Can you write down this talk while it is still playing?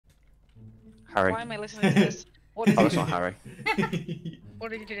Harry. Why am I listening to this? What did Oh, you it's do? not Harry.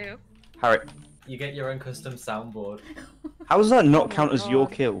 What did you do? Harry. You get your own custom soundboard. How does that not Oh my count as your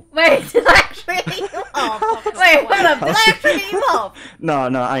God. kill? Wait, did I actually get you off? Wait, hold up, did I actually get you off? No,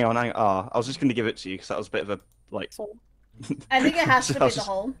 hang on. Oh, I was just gonna give it to you because that was a bit of a like. I think it has to I be was the just-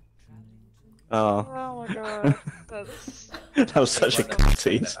 hole. Oh, Oh my God. That's... that was such a good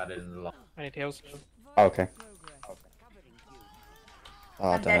tease. Added in the lot. I need heals. Oh, okay.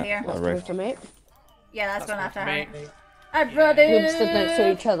 Oh, I'm dead damn here. it. Oh, Riff. For me. Yeah, that's going after me. her. I'm running! We stood next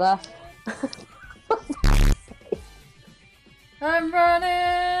to each other. I'm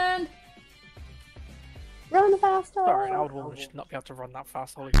running! Run faster! Sorry, an old woman should not be able to run that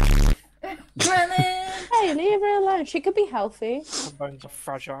fast. Holy Running! Hey, leave her alone. She could be healthy. her bones are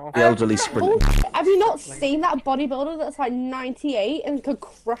fragile. The elderly sprinting. Oh, have you not seen that bodybuilder that's like 98 and could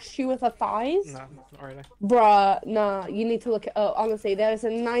crush you with her thighs? No, not really. Bruh, nah, you need to look it up. Honestly, there's a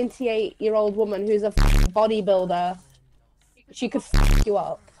 98-year-old woman who's a bodybuilder. She could you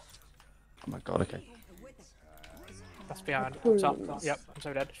up. Oh my god, okay. That's behind. I'm top. Yep, I'm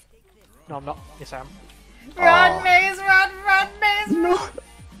so dead. No, I'm not. Yes, I am. Run, Maze, run, Maze, run! No!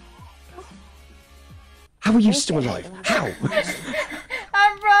 How are you still alive? How?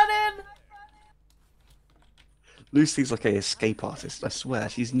 I'm running! Lucy's like a escape artist, I swear.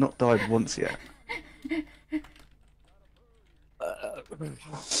 She's not died once yet.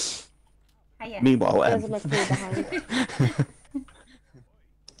 Hiya. Meanwhile, There's a McCree behind.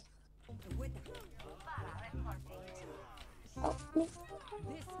 Oh, me.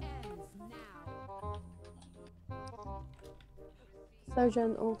 So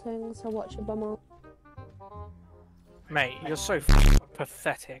gentle things, so watch your bum out. Mate, you're so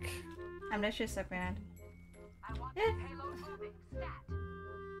pathetic. I'm literally stuck behind.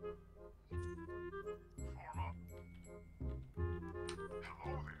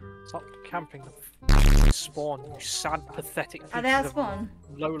 Stop camping the spawn, you sad, pathetic Are they at pieces spawn?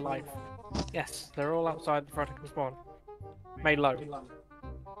 of low life. Yes, they're all outside the front of the spawn. Made low.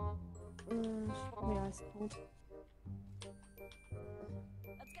 My eyes cold.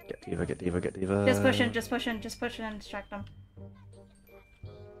 Get Diva, get Diva, get Diva. Just push in and distract them.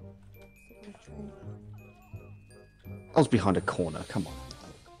 I was behind a corner, come on.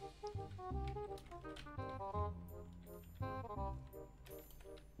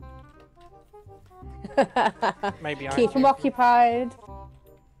 Maybe I Keep him occupied.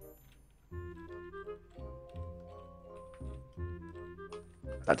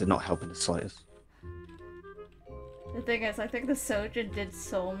 That did not help in the slightest. The thing is, I think the soldier did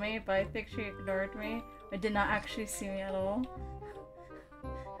soul me, but I think she ignored me. Or did not actually see me at all.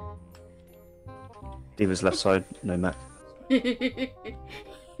 Diva's left side, no map.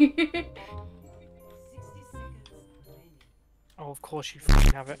 Oh, of course you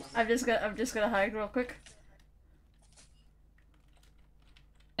fucking have it. I'm just gonna hide real quick.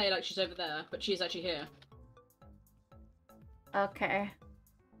 Hey, like she's over there, but she's actually here. Okay.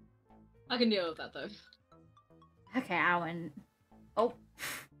 I can deal with that though. Okay, I went. Oh.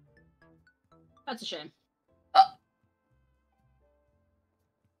 That's a shame.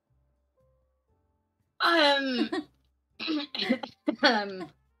 Um.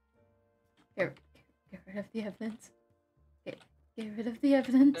 Get rid of the evidence. Get rid of the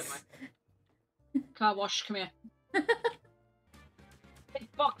evidence. Car wash, come here.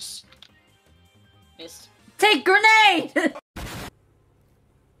 Big box. Missed. Take grenade!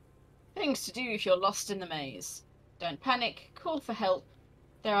 Things to do if you're lost in the maze. Don't panic, call for help.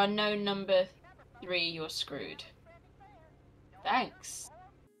 There are no number 3, you're screwed. Thanks.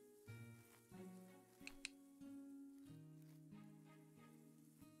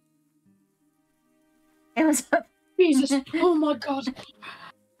 It was Jesus, oh my god.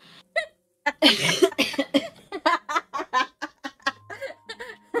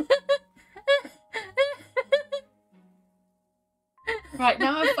 Right,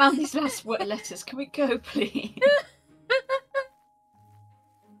 now I've found these last letters. Can we go, please?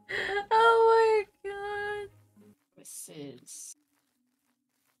 Oh my god. This is...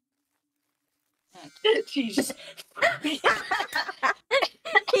 Jesus.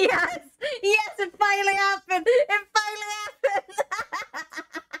 Yes! Yes, it finally happened! It finally happened!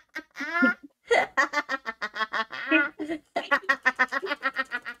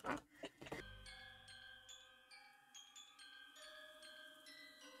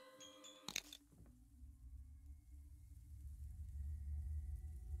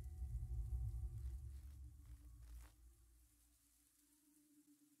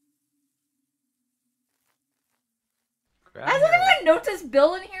 Has anyone noticed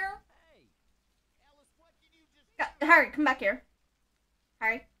Bill in here? Harry, come back here.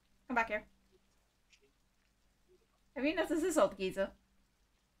 Harry, come back here. I mean, this is his old geezer.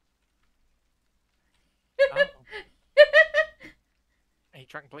 Oh. He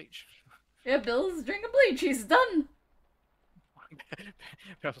drank bleach. Yeah, Bill's drinking bleach. He's done.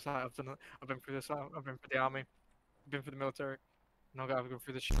 Bill's like, I've been through this. I've been for the army. I've been for the military. Now I've gone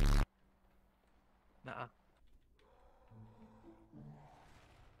through the shit. Nah.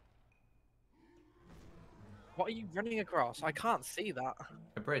 What are you running across? I can't see that.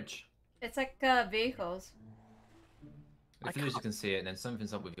 A bridge. It's like vehicles. If you can see it, then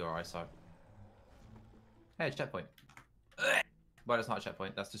something's up with your eyesight. Hey, it's checkpoint. Well, it's not a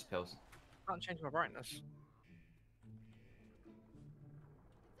checkpoint. That's just pills. I can't change my brightness.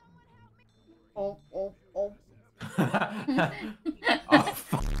 Oh. Oh, fuck.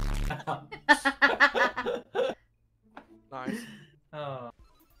 Nice. Oh.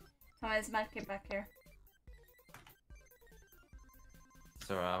 How is Medkit back here?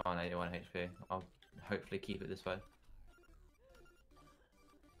 It's alright, I'm on 81 HP. I'll hopefully keep it this way.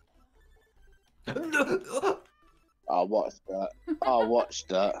 I watched that. I watched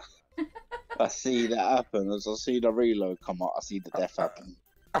that. I see that happen. As I see the reload come up, I see the death happen.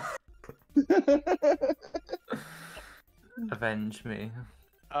 Avenge me.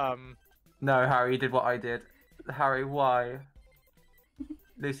 No, Harry, you did what I did. Harry, why?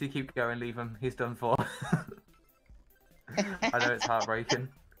 Lucy, keep going, leave him. He's done for. I know it's heartbreaking.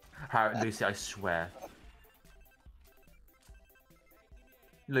 Harry, Lucy, I swear.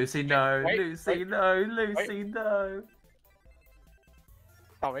 Lucy, no. Wait, Lucy, wait, no. Lucy, no.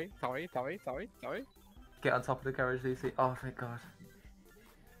 Sorry. Get on top of the carriage, Lucy. Oh, thank God.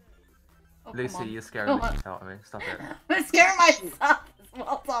 Oh, Lucy, you're scaring Come the on. shit out of me. Stop it. I'm scaring myself as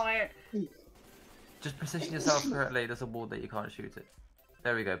well, Tommy. Just position yourself correctly. There's a wall that you can't shoot it.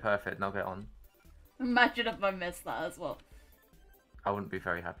 There we go. Perfect. Now get on. Imagine if I missed that as well. I wouldn't be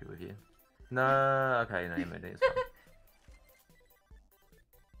very happy with you. No. Okay. No, you made it. It's fine.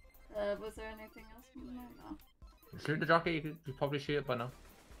 Was there anything else? No. Shoot the jockey. You could probably shoot it by now.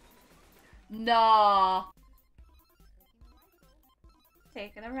 No.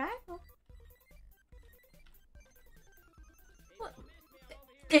 Taking a rifle. What?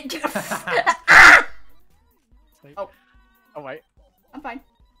 Oh. Oh wait. I'm fine.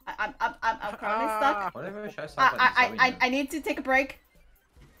 I'm currently stuck. Whatever. Show something. I need to take a break.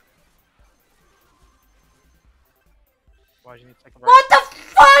 Why do you need to take a break? What the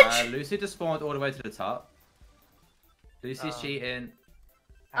fudge? Lucy just spawned all the way to the top. Lucy's cheating.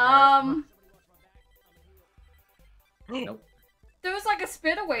 Nope. There was like a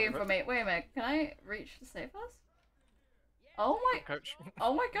spin away from me. Wait a minute. Can I reach the safe house? Oh my. Coach.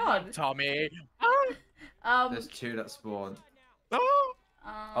 Oh my God. Tommy. There's two that spawned. Oh.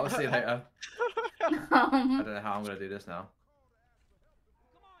 I'll see you later. I don't know how I'm gonna do this now.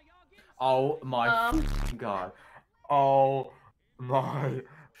 Oh my God. Oh my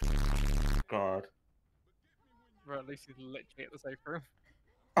God. Bro, at least he's literally at the safe room.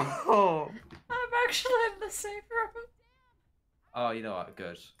 Oh. I'm actually in the safe room. Oh, you know what?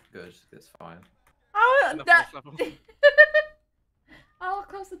 Good. Good. It's fine. Oh, In the that. first level. I'll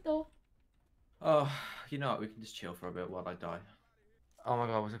close the door. Oh, you know what? We can just chill for a bit while I die. Oh my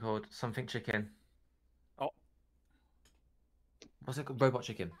God, what's it called? Something chicken. Oh. What's it called? Robot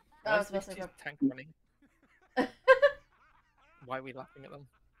chicken. Why Oh, is it's Lucy's supposed tank running? Why are we laughing at them?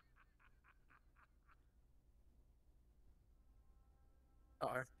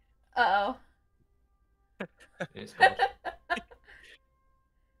 Uh-oh. It's called.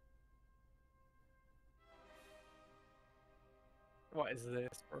 What is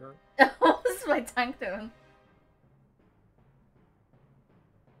this, bro? What's my tank doing?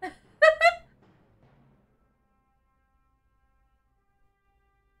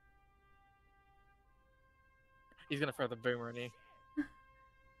 He's gonna throw the boomer in you.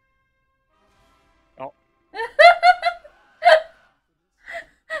 Oh.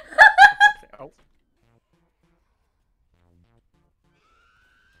 Oh.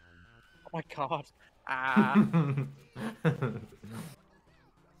 Oh my God. Ah.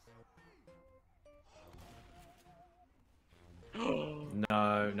 No.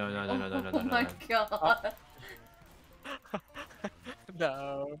 Oh my God.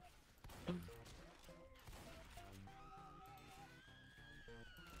 No.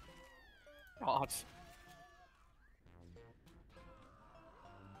 God.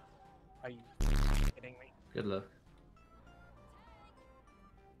 Are you kidding me? Good luck.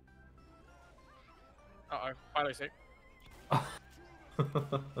 Uh-oh. Bye, Lucy. What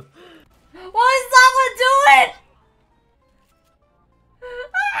is someone doing?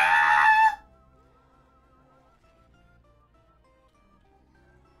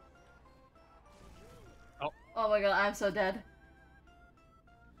 Oh my god, I'm so dead.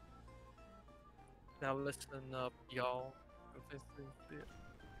 Now listen up, y'all. This is it.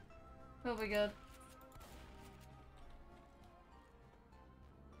 Oh my god.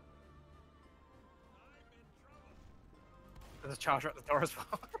 There's a charger at the door as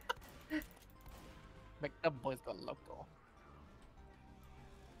well. Make them boys go local.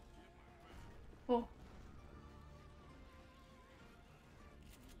 Oh.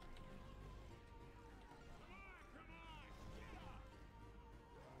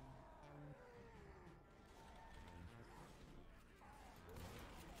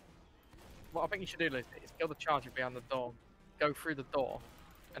 What I think you should do, Lucy, is kill the charger behind the door, go through the door,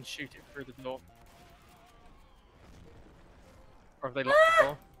 and shoot it through the door. Or have they locked the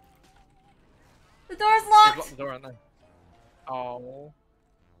door? The door's They've locked! locked the door, haven't they? Oh.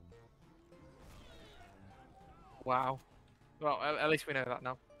 Wow. Well, at least we know that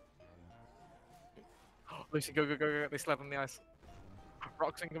now. Lucy, go, go, go, go. They slid on the ice.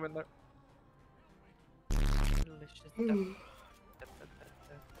 Rocks and come in there. Delicious.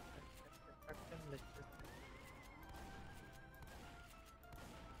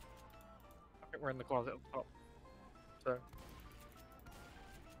 I think we're in the closet up top. So.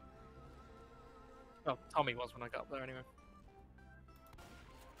 Well, Tommy was when I got up there anyway.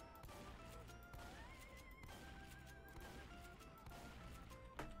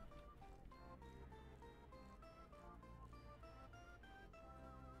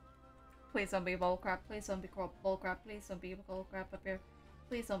 Please don't be bullcrap. Please don't be bullcrap. Please don't be bullcrap up here.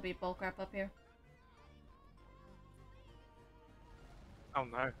 Please don't be bullcrap up here. Oh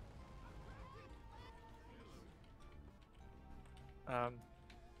no.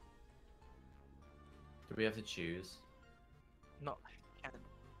 Do we have to choose? Not can.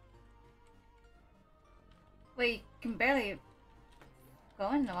 We can barely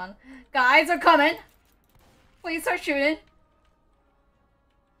go into one. Guys are coming! Please start shooting.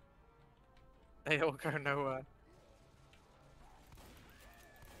 They all go nowhere.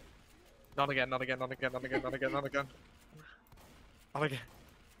 Not again, not again, not again, not again, not again, not again. Not again.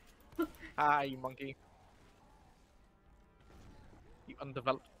 Ah, you monkey. You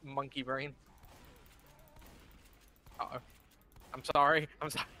undeveloped monkey brain. Uh-oh. I'm sorry. I'm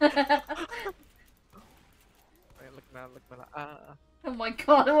sorry. Wait, look now, look now. Oh my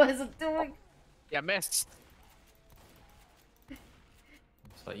god, what is it doing? Yeah, missed.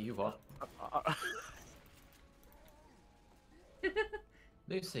 It's like you what?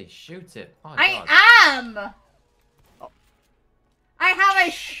 Lucy, shoot it. My God. I am! Oh. I have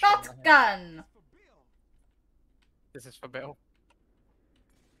a shotgun! This is for Bill.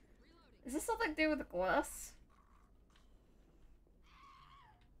 Is this something to do with the glass?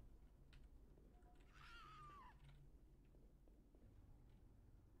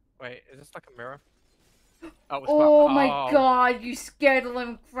 Wait, is this like a mirror? Oh, it's Oh not. my Oh. god, you scared the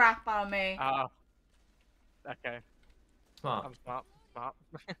living crap out of me. Okay. Smart. I'm smart. Smart.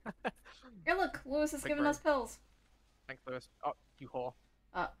 Hey look, Lewis is Big giving brain. us pills. Thanks, Lewis. Oh, you whore.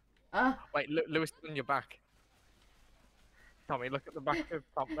 Uh, Wait, Lewis is on your back. Tommy, look at the back of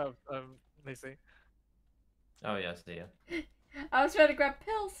Lucy. Oh yeah, I see ya. I was trying to grab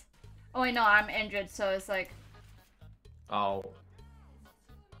pills. Oh wait, no, I'm injured, so it's like, Oh,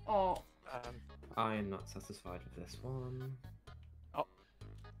 oh. I am not satisfied with this one. Oh.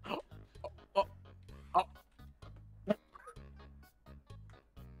 Oh. Oh. Oh.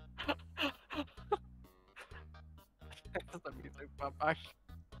 Let me look my back.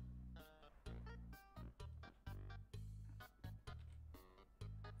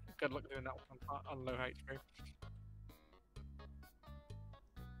 Good luck doing that one on low HP.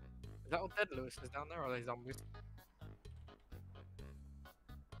 Is that all dead Lewis is down there, or are they zombies?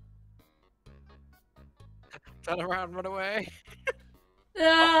 Turn around, run away!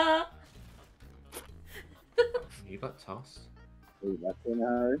 Ah! You got tossed. Are you back in a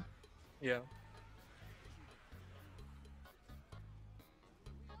hurry? Yeah.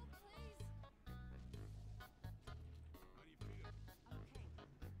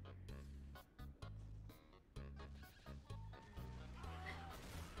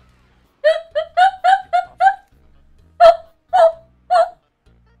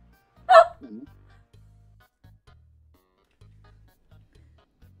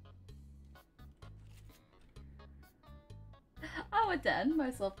 I would end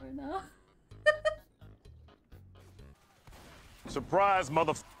myself right now. Surprise,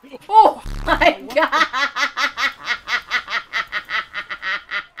 mother. Oh my god!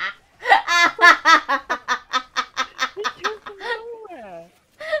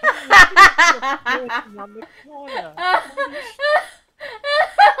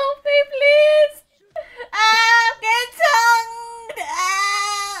 Help me, please!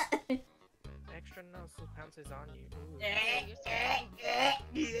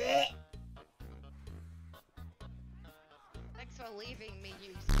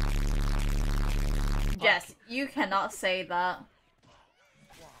 Jess, you cannot say that.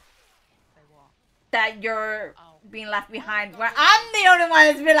 That you're being left behind where I'm the only one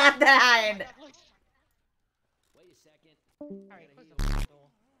that's been left behind.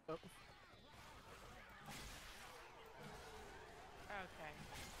 Okay.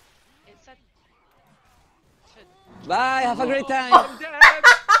 It said to... Bye, have a great time. I'm dead.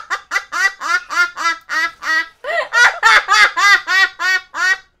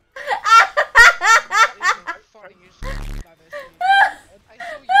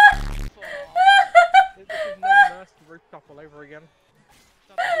 There's no mercy rooftop all over again.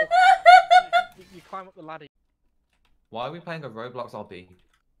 You climb up the ladder. Why are we playing a Roblox RB?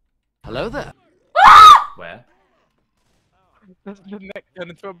 Hello there. Where? Does the neck turn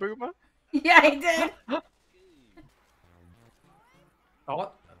into a boomer? Yeah, I did. Oh.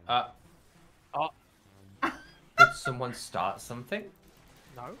 What? Oh. Did someone start something?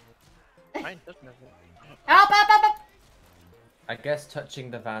 No. I ain't touching anything. Help, help, help, help. I guess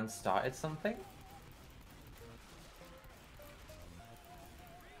touching the van started something?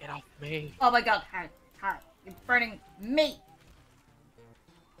 Get off me. Oh my god, Harry, Harry, you're burning me.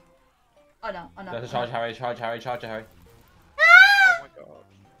 Oh no, oh no. There's a charge, Harry, charge, Harry, charge, Harry. Oh my god.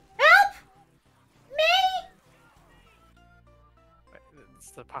 Help! Me! Wait,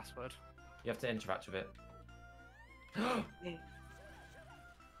 it's the password. You have to interact with it. Oh,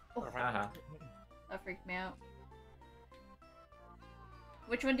 Haha. that freaked me out.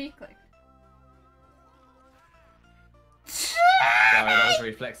 Which one do you click? Sorry, that was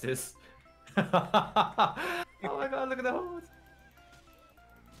reflexes. Oh my god, look at the holes.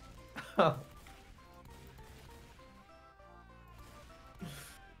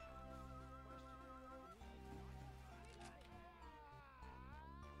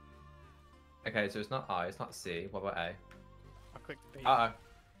 Okay, so it's not I, it's not C. What about A? I clicked B. Uh-oh.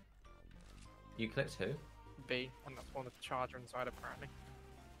 You clicked who? B, and that's one with the charger inside apparently.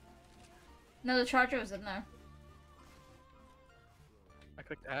 No, the charger was in there. I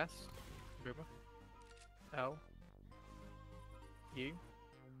clicked S, boomer. L, U,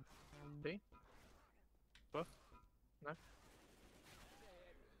 D, buff, no.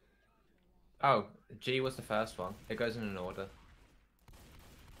 Oh, G was the first one. It goes in an order.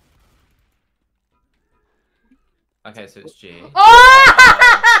 Okay, so it's G.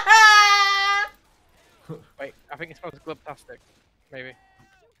 Oh! Wait, I think it spells globtastic. Maybe.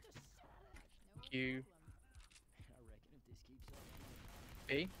 Q.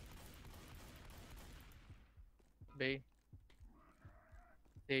 B. B.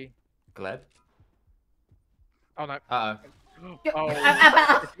 D. Gleb? Oh no. Uh-oh.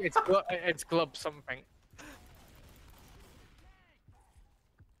 Oh, it's glub something.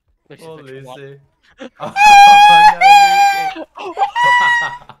 This is Oh, literally one. Lucy. Oh, no, Lucy.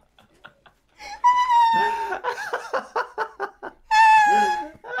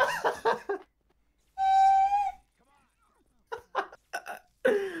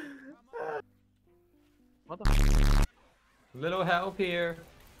 What the f- Little help here.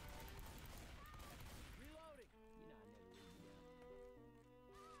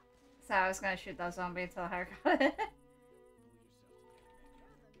 So I was gonna shoot that zombie until Harry got it.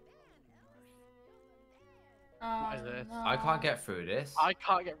 What is this? I can't get through this. I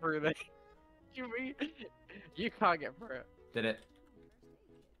can't get through this. You mean you can't get through it? Did it?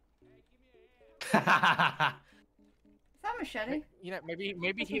 Is that machete? You know,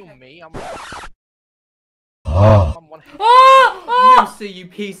 maybe heal me. I'm one. Oh! Oh! Lucy, you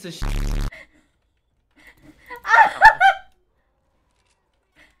piece of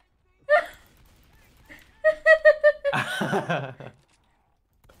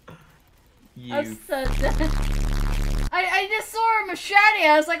You. I'm so dead. I just saw a machete.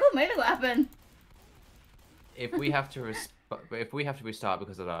 I was like, oh, melee weapon. If we have to restart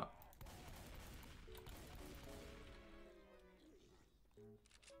because of that.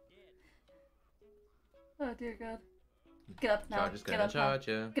 Oh dear God. Get up now. Charger's Get gonna up now. charge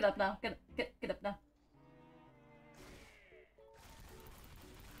you. Get up now. Get up now.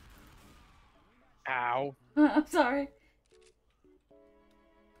 Ow. I'm sorry.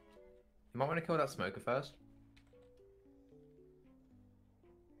 You might want to kill that smoker first.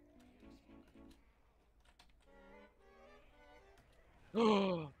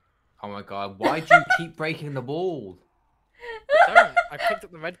 Oh, Oh my god, why do you keep breaking the wall? don't. I picked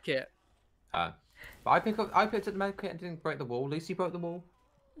up the med kit. But I picked up the medkit and didn't break the wall. Lucy broke the wall.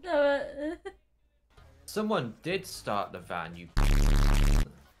 No, Someone did start the van, you.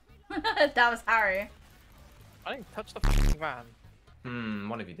 that was Harry. I didn't touch the f***ing van.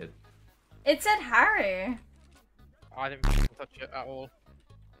 One of you did. It said Harry. I didn't fucking touch it at all.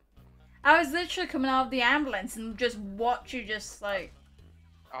 I was literally coming out of the ambulance and just watch you just like.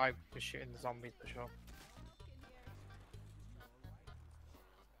 I was shooting the zombies for sure.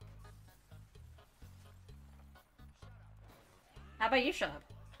 How about you shut up?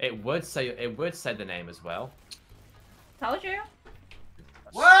 It would say the name as well. Told you.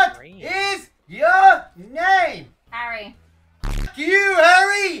 What Strange. is your name? Harry. Fuck you,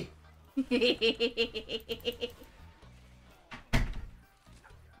 Harry!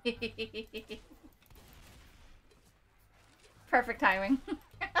 Perfect timing.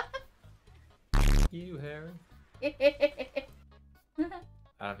 You, Harry.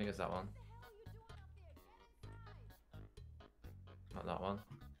 I don't think it's that one. Not that one.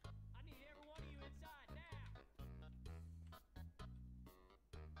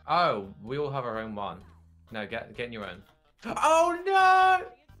 Oh, we all have our own one. No, get in your own. Oh no!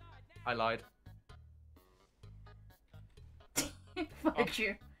 I lied. Fuck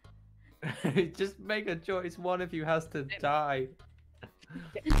you. Just make a choice. One of you has to die.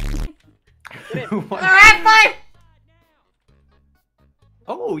 Alright, fine!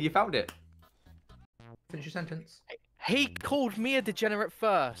 Oh, you found it. Finish your sentence. He called me a degenerate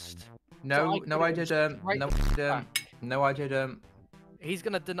first. No, So no, I didn't. right No, to I the didn't. back. No, I didn't. He's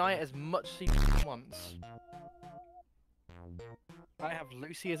gonna deny it as much as he wants. I have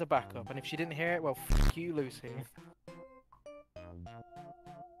Lucy as a backup, and if she didn't hear it, well, fuck you, Lucy.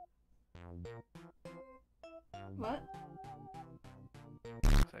 What?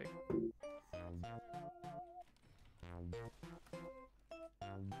 So,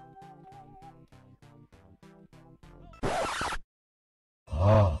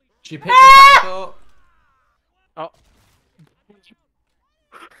 She picked the tank up.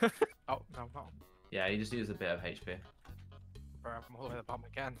 oh, no, no. Yeah, you just use a bit of HP. Bro, I'm all the way at the bottom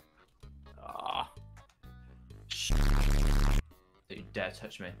again. Ah. Don't you dare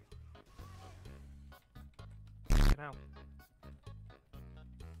touch me. Get out.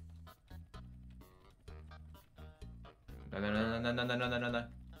 No, no, no, no, no, no, no, no, no, no.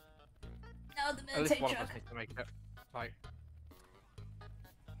 No, the At least meditate one of truck. us needs to make it. Like.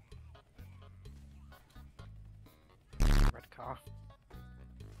 Red car.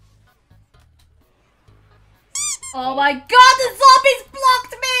 Oh my god, the zombies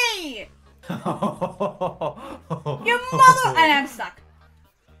blocked me! You mother- And I'm stuck.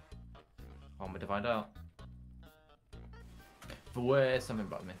 What am I to find out? But where's something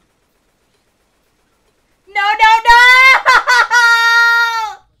about me? No, no, no!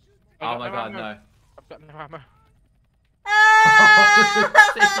 Oh my god, no. I've got no ammo.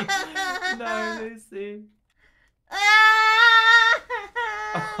 No, Lucy.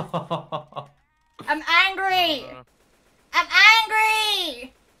 I'm angry! No. I'm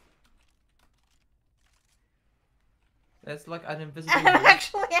angry! It's like an invisible I'm wall.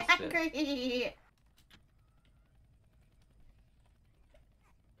 actually Bit. angry!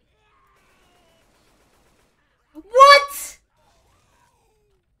 What?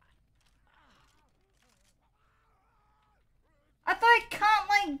 I thought I can't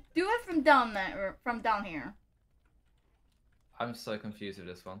like do it from down there or from down here. I'm so confused with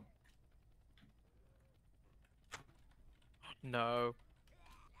this one. No.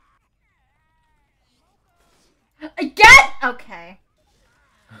 Again? Okay.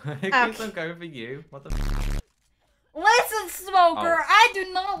 It keeps on going for you. What the f? Listen, Smoker, Oh. I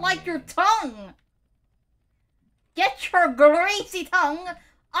do not like your tongue. Get your greasy tongue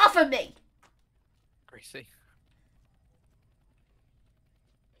off of me. Greasy.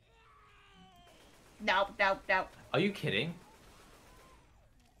 No, no, no. Are you kidding?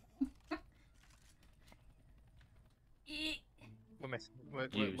 We're missing. We're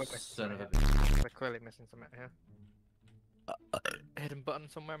You missing son of a something bitch. here. We're clearly missing something here. Hidden button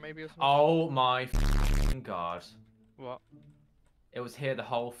somewhere, maybe, or something? Oh my f***ing god. What? It was here the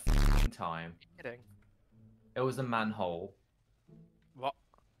whole f***ing time. Kidding. It was a manhole. What?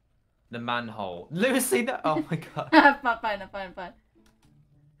 The manhole. Lucy, no! Oh my god. Fine, fine, fine.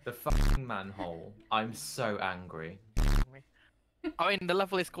 The fucking manhole. I'm so angry. I mean, the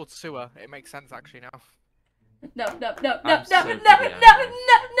level is called sewer. It makes sense, actually, now. No, no, no, no, I'm no, so no, bloody no, angry.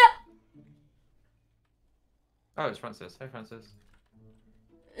 no, Oh, it's Francis. Hey, Francis.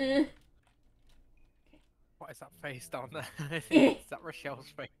 no. What is that face down there? Is that Rochelle's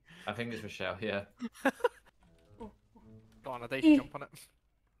face? I think it's Rochelle, yeah. Go on, I dare you to jump on it.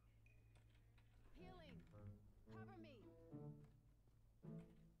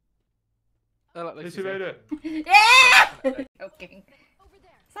 Oh, look, Lucy's here. it. Yeah! Joking.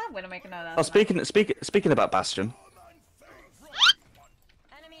 Stop when I make another. Oh, speaking about Bastion.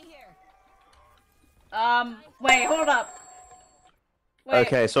 Wait, hold up. Wait.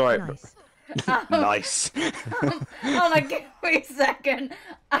 Okay, it's alright. Nice. Nice. Hold on, give me a second.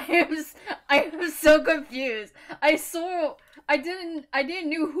 I am so confused. I didn't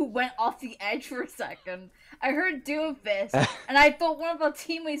know who went off the edge for a second. I heard Doomfist, and I thought one of our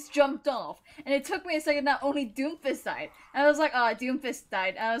teammates jumped off. And it took me a second that only Doomfist died. And I was like, oh, Doomfist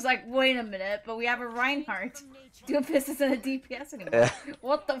died. And I was like, wait a minute, but we have a Reinhardt. Doomfist isn't a DPS anymore.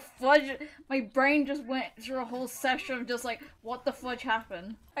 What the fudge? My brain just went through a whole session of just like, what the fudge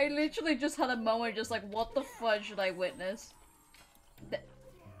happened? I literally just had a moment just like, what the fudge did I witness?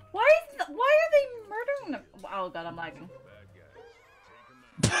 Why are they murdering them? Oh god, I'm lagging.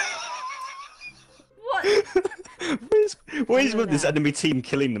 What? What is with this enemy team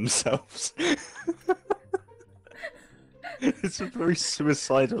killing themselves? It's a very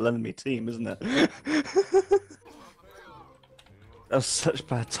suicidal enemy team, isn't it? That was such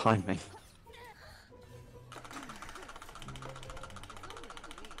bad timing.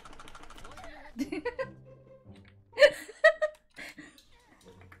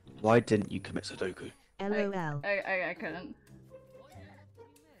 Why didn't you commit Sudoku? LOL. I couldn't.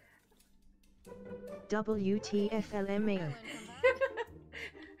 WTFLMAO.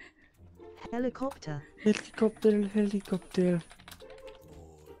 Helicopter. Helicopter.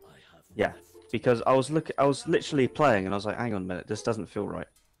 Yeah, because I was literally playing and I was like, hang on a minute, this doesn't feel right.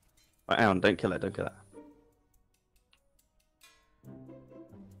 Right, hang on, don't kill it. You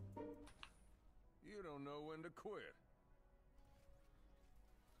don't know when to quit.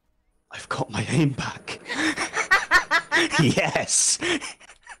 I've got my aim back. Yes.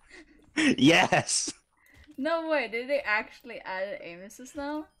 Yes. No way, did they actually add aim assist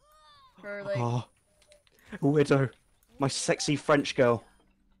now? For like... Oh, Widow, my sexy French girl.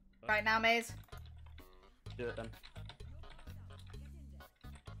 Right now, Maze? Do it then.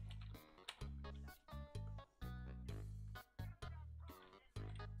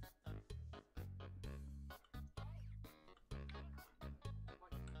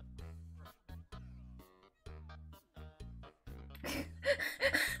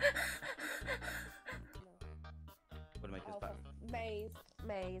 Wanna make this back?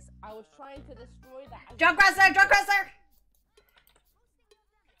 Maze. I was trying to destroy that. Jump crosser! Jump crosser!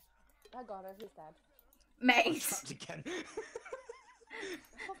 I got her. He's dead. Maze! Again.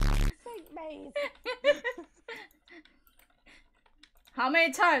 For fuck's sake, Maze. How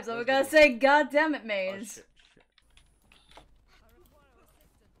many times are we gonna say, God damn it, Maze?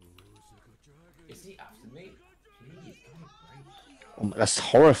 Is he after me? Please, Oh, that's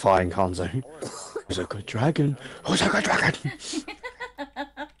horrifying, Hanzo. Who's a good dragon? Who's a good dragon?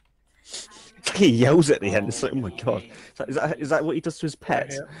 He yells at the end. It's like, oh my god. Is that what he does to his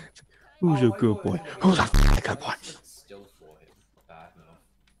pets? Who's a good boy? Who's a good boy? Still for him. Bad enough.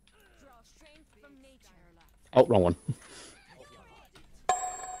 Oh, wrong one.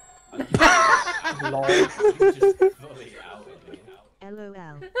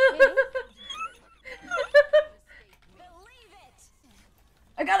 LOL.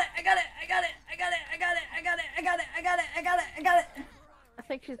 I got it! I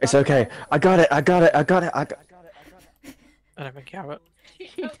think she's. It's okay. I got it. I don't think you have it.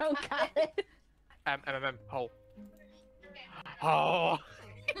 You don't got it. Hole. Oh!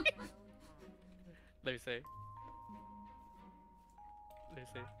 Lucy.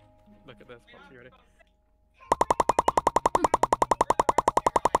 Look at this. Watch, you ready?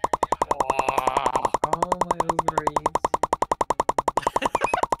 Oh, my ovaries.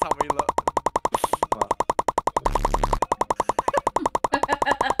 Tell me, look.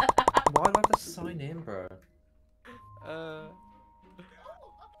 Why do I have to sign in, bro?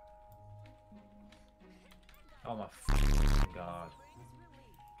 Oh my god.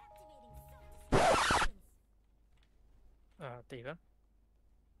 Diva.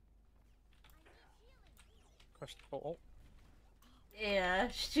 Question portal. Yeah,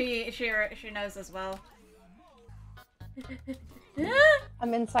 she knows as well.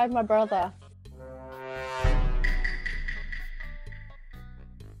 I'm inside my brother.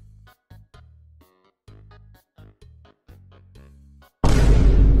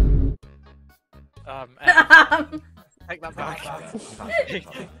 Take that back.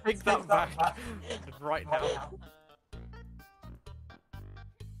 Take that back. Right now.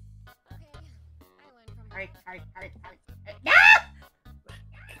 I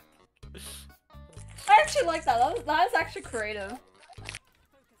actually like that. That is actually creative.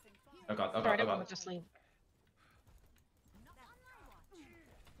 Oh god, Just leave.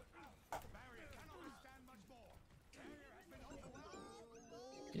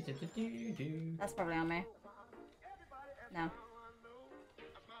 That's probably on me. No.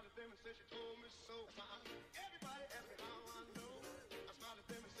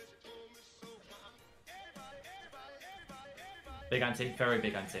 Big ante, very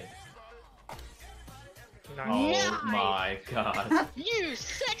big ante. Nice. Oh my god. You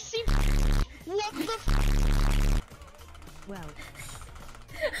sexy. What the? Well,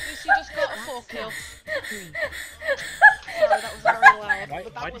 Lucy just got a 4 kill. 3. Sorry, that was very loud. Why-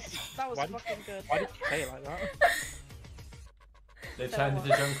 But why that was why did- fucking good. Why did you say it like that? They turned into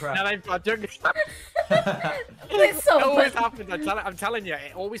Junkrat. No, they've got junk. It's so It always funny. happens. I'm telling you,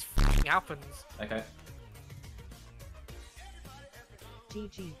 it always f***ing happens. Okay.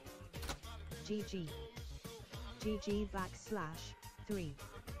 GG. GG. GG backslash 3.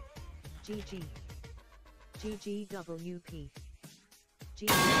 GG. GGWP.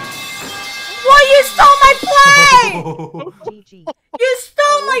 GG. What? You stole my play! GG. You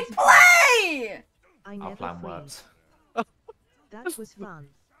stole my play! I Our never plan freeze. worked. That was fun.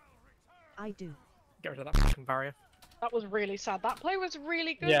 I do. Get rid of that fucking barrier. That was really sad. That play was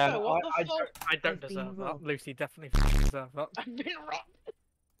really good Yeah, though. What I the fuck? don't I've been deserve that. robbed. Lucy definitely f***ing deserve that. I've been robbed.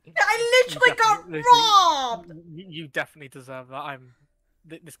 I literally got Lucy, robbed! You definitely deserve that.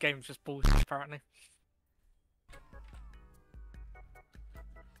 This game's just bullshit, apparently.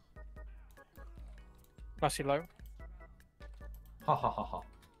 Mercy low. Ha ha ha ha.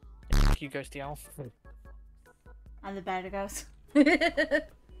 You Ghosty Owl. And the better goes.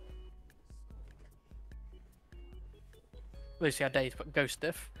 Lucy had days, but ghost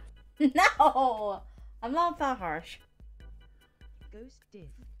diff. No! I'm not that harsh. Ghost diff.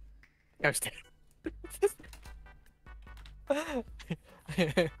 Ghost diff.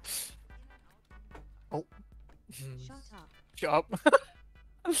 Oh. Shut up Shut up.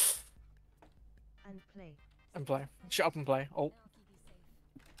 and play. And play. Shut up and play. Oh.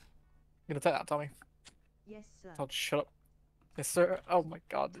 You gonna take that, Tommy? Yes, sir. Todd, shut up. Yes, sir. Oh my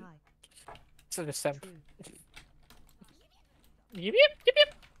god. Type. Such a simp. True. Yip, yip, yip,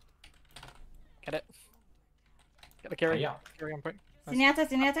 yip. Get it. Get the carry. Yeah. Carry on point. Zenyatta,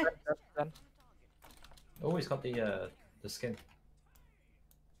 Zenyatta. Done. Oh, he's got the skin.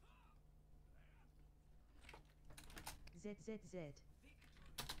 ZZZ. Ghost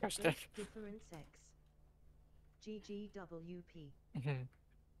Ghost diff. different sex. GGWP. Mhm.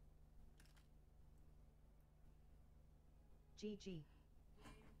 GG.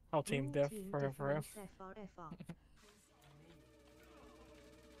 Whole team diff. Team For real. difference FRFR.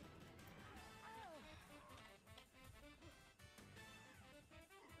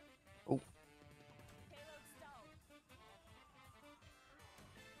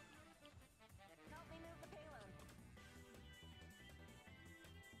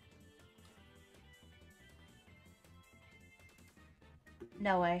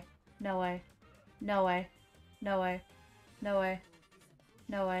 No way. No way. No way. No way. No way.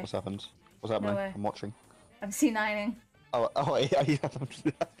 No way. What's happened? What's happening? way. I'm watching. I'm C9ing. Oh, yeah, you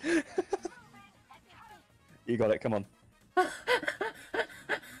You got it, come on.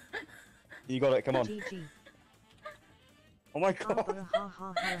 You got it, come on. GG. Oh my god. Ha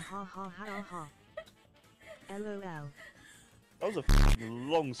ha ha ha ha ha ha. LOL. That was a f***ing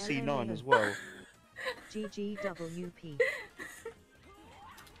long C9 as well. GGWP.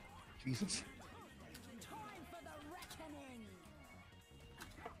 Jesus.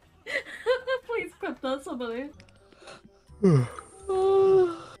 Please clip that, somebody.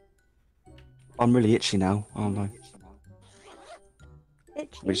 I'm really itchy now, aren't I?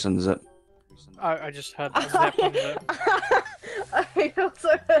 Itchy. Which unzip? I just heard that zip and zip. I also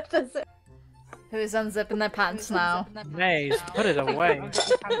heard the zip. Who's unzipping their pants now? Maze, put it away.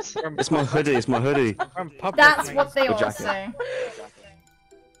 It's my hoodie, it's my hoodie. We're in public, That's Maze. what they Your all jacket. say.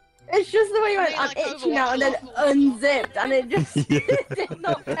 It's just the way you went, They I'm like itchy now, and then Overwatch. unzipped, and it just Yeah. did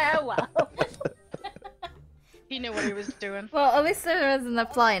not pair well. He knew what he was doing. Well, at least there isn't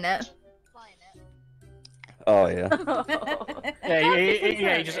applying it. Oh yeah.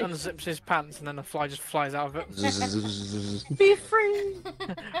 Yeah, he just unzips his pants and then the fly just flies out of it. Be free.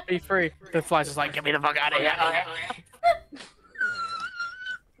 Be free. The fly's just like, get me the fuck out of here.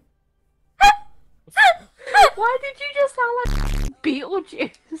 Why did you just sound like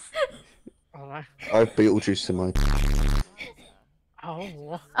Beetlejuice? I don't know. I have Beetlejuice in my.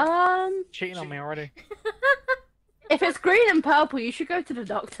 Oh, cheating on me already. If it's green and purple, you should go to the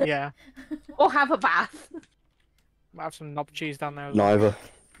doctor. Yeah. Or have a bath. Might have some knob cheese down there as well. Neither.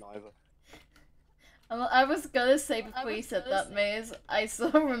 I was gonna say before you said that, Maze, I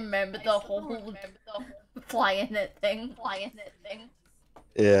still remember the whole flying it thing.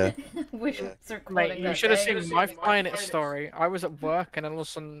 Yeah. Which was Mate, recording you that should have day. seen my flying it story. I was at work and then all of a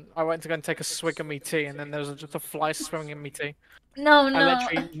sudden I went to go and take a swig of me tea and then there was just a fly swimming in me tea. No, I no.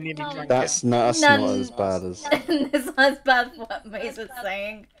 literally nearly drank That's it. not as bad as. It's not as bad as what Maze was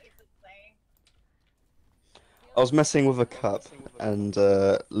saying. I was messing with a cup, and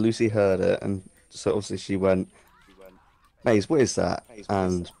Lucy heard it, and so obviously she went, "Maze, what is that?"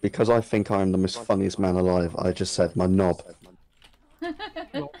 And because I think I'm the most funniest man alive, I just said my knob.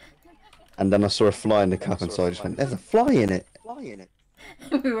 And then I saw a fly in the cup, and so I just went, "There's a fly in it."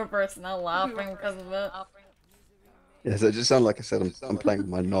 We were bursting out laughing because of it. Yeah, so it just sounded like I said I'm playing with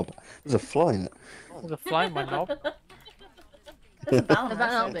my knob. There's a fly in it. There's a fly in my knob. Does that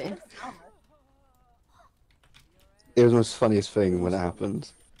not be? It was the most funniest thing when it happened.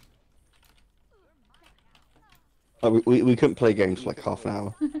 Like, we couldn't play games for like half an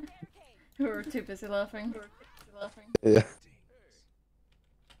hour. We were too busy laughing. Yeah.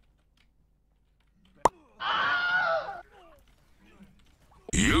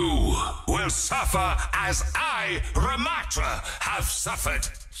 You will suffer as I, Ramatra, have suffered.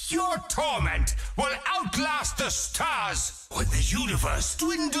 Your torment will outlast the stars. When the universe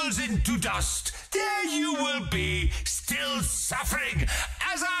dwindles into dust, there you will be, still suffering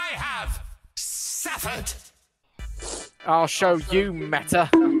as I have suffered. I'll show you, Meta.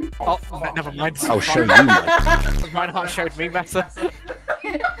 Oh, never mind. I'll show you, Meta. Reinhardt showed me, Meta.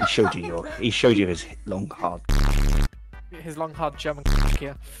 He showed you his long, hard. His long, hard German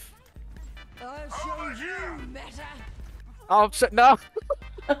here. I'll show you, Meta. Oh, no!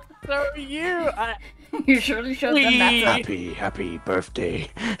 So you! You surely showed them Meta. Happy birthday.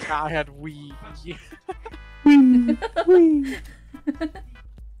 I had wee. Wee.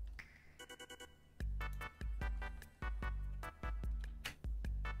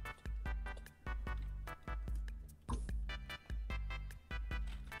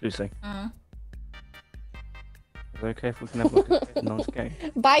 Lucy. Is it okay if we can have a nice game?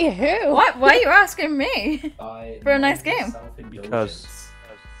 By who? What? Why are you asking me? For a nice game? Because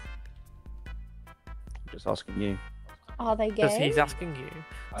I'm just asking you. Are they Because gay? he's asking you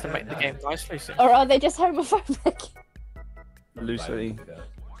to make the game nice, Lucy. Or are they just homophobic? Lucy.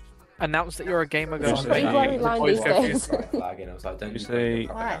 Announce that you're a gamer girl. Lucy. Pretty blurry line these days. Lucy.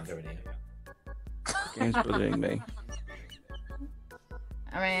 What? The game's bullying me.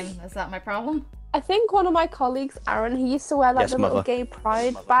 I mean, is that my problem? I think one of my colleagues, Aaron, he used to wear like Yes, the little mother. gay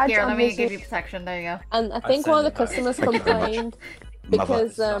pride badge Here, on let me his give you protection. There you go. And I think one of the customers Thank you very much. complained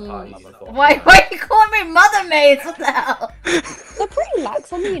because Why are you calling me mother maids? What the hell? they're pretty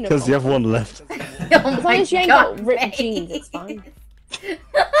lax on the uniform. Because the other one left. Oh As long as you ain't got God, ripped mate. jeans, it's fine.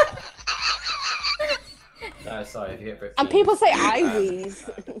 No, sorry, if you get ripped And jeans, people say I wheeze.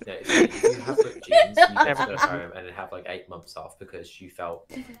 Yeah, if you have ripped jeans, you never go home and then have like 8 months off because you felt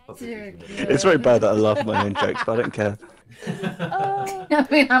Dear It's very bad that I laugh at my own jokes, but I don't care. I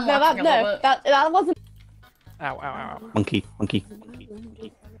mean, I'm No, laughing a little bit. that wasn't. Ow, ow, ow. Monkey.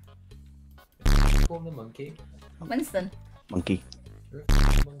 Call the monkey. Winston. Monkey.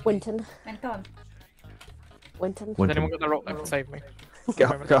 Winton. Anton. Winton. Has anyone got the rock that can save me? Get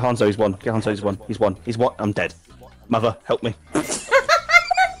Hanzo, he's one. Get Hanzo, he's one. He's what? I'm dead. Mother, help me.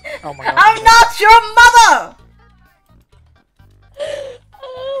 Oh my god. I'm not your mother!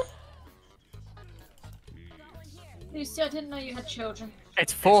 Lucy, I didn't know you had children.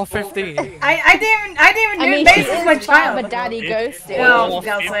 It's 4:15. I didn't even I know mean, Mace she was my is child. a daddy ghosty. Oh, for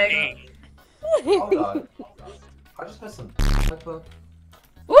God's sake. Hold on. I just heard some pepper.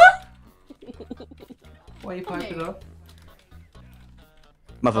 What? Why are you piping up?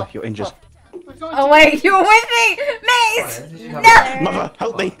 Mother, you're injured. Oh wait, you were with me! Mace! No! Mother,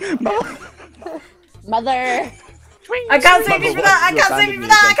 help me! Mother! Mother. I can't save you for that! I can't save you for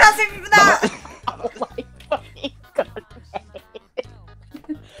that! I can't save you for that! Oh my fucking god.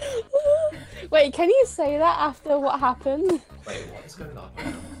 Wait, can you say that after what happened? Wait, what is going on?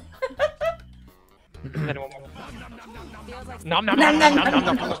 Nom nom nom nom nom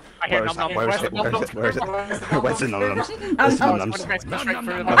nom nom. I hear nom nom. Where is it? Where's the nom-noms? Where's the nom-noms?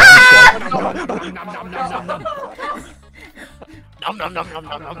 Nom nom nom nom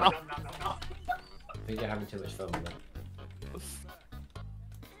nom nom nom. I think you're having too much fun with that.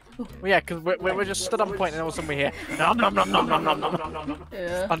 Well, yeah, because we're just stood on point and all of a sudden we hear nom nom nom nom nom nom nom nom nom.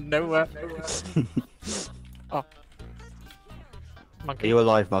 Yeah. On nowhere. Oh. Are Monkey. you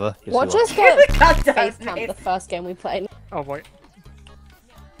alive, Mother? Yes, What you are. just got God damn face cam it. the first game we played? Oh boy.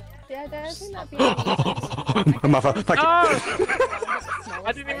 Yeah, I think that'd be Mother, thank you. Oh!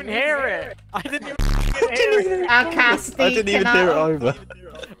 I didn't even hear it. I didn't even hear it. Our Cassidy I didn't even hear it either.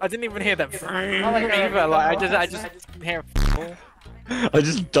 I didn't even hear that my God. either. Like I just didn't hear it. I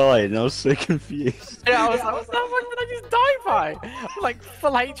just died and I was so confused. Yeah, I was like, what the fuck did I just die by? I'm like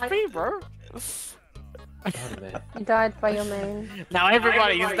full HP, bro. You died by your main. Now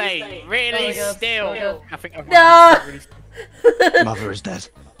everybody stay really Oh, still. God. I think No! Mother is dead.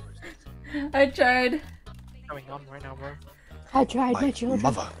 I tried. going on right now, bro? I tried my children.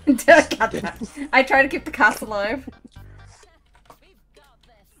 Mother. I try to keep the cast alive.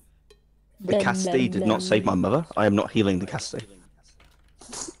 The Casti did not save my mother. I am not healing the Casti.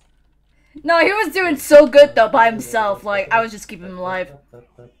 No, he was doing so good though by himself. Like I was just keeping him alive.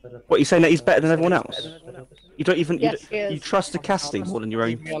 What, you saying that he's better than everyone else? You don't even Yes, she is. you trust the Casti more than your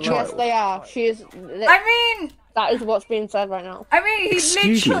own Yes, child. they are. She is. I mean, that is what's being said right now. I mean, he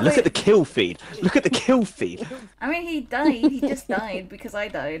Excuse me, literally. look at the kill feed. Look at the kill feed. I mean, he died. He just died because I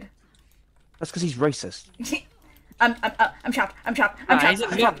died. That's because he's racist. I'm shocked. I'm shocked. Nah, I'm shocked. he's a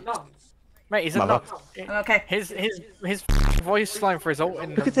I'm nut. shocked. Mate, he's a Mother. nut. I'm okay. His voice line for his ult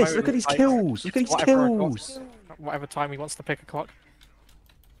in Look the at this. mode Look at is these like, kills. Look at these whatever kills. Whatever time he wants to pick a clock.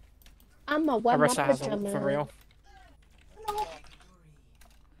 I'm a one Arista has a ult for real.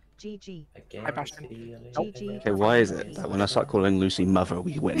 GG. I bashed him. GG. Okay, why is it that when I start calling Lucy mother,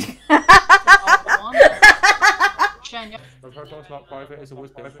 we win?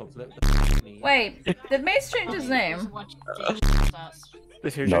 Wait, did Mace change his name?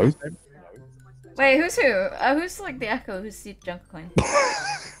 No. Wait, who's who? Who's like the Echo? Who's the Junker Queen?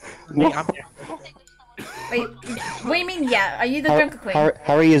 Me, I'm Wait, what do you mean? Yeah, are you the Junker Queen?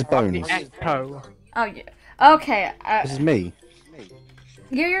 Harry is Bones. Echo. Oh yeah. Okay. This is me.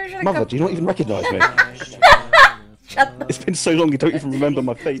 You usually Mother, come... do you not even recognise me? Shut the... It's been so long you don't even remember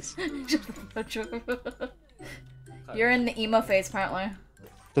my face. You're in the emo phase, apparently.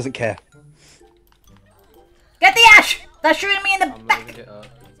 Doesn't care. Get the Ash! That's shooting me in the back!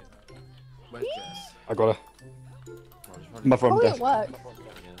 I got her. Mother, I'm Oh, dead. it worked.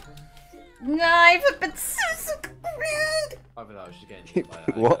 Knife, but so good.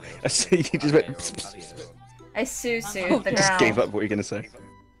 What? I see you just went. I sued the Just ground. gave up what you're gonna say.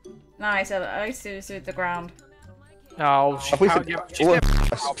 No, I said I sued the ground. Oh, I thought you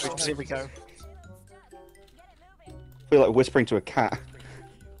said- here we go. I feel like whispering to a cat.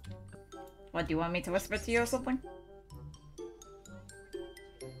 What, do you want me to whisper to you or something?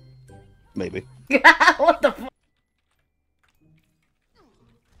 Maybe. What the fuck?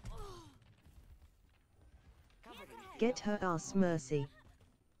 Get her ass mercy.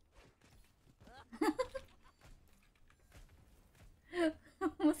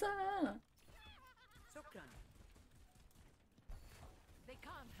 What's that?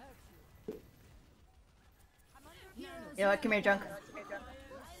 You know what? Come here, Junk.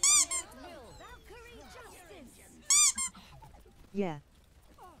 Yeah.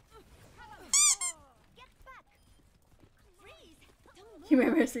 Come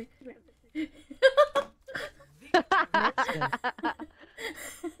here, Mercy.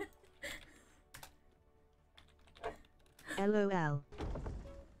 LOL.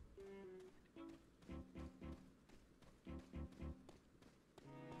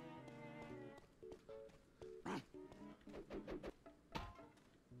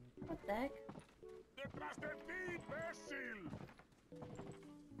 What the heck?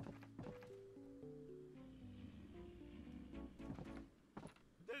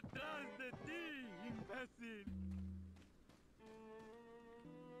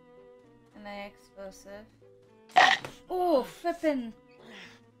 An explosive. Oh, flippin'!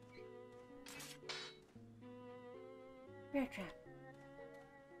 Bear trap.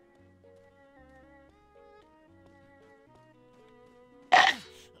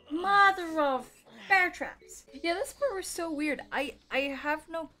 Mother of bear traps. Yeah, this part was so weird. I have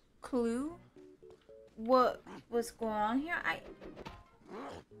no clue what was going on here.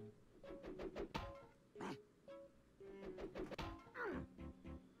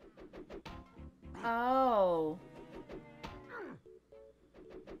 Oh.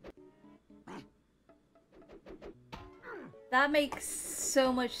 That makes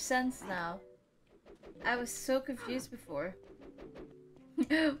so much sense now. I was so confused before.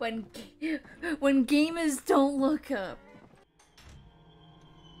 when gamers don't look up.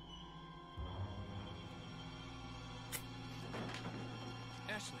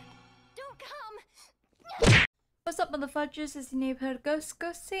 Ashley. Don't come. What's up, motherfuckers? It's your neighborhood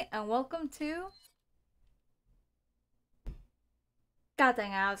Ghosty, and welcome to. God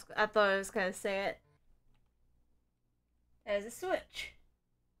dang it! I thought I was gonna say it. There's a switch.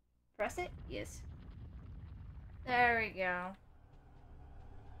 Press it. Yes. There we go.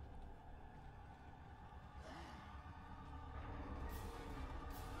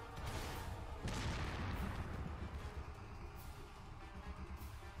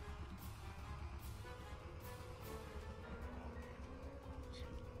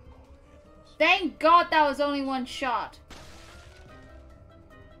 Thank God that was only one shot.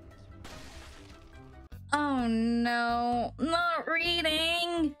 Oh no, not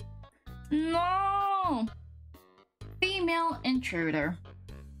reading. No. female intruder.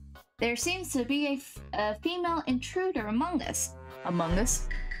 There seems to be a female intruder among us. Among us?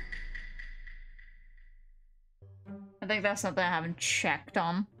 I think that's something I haven't checked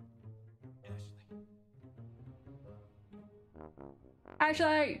on.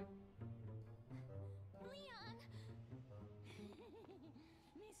 Ashley!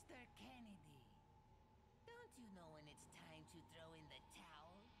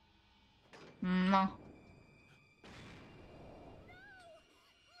 No.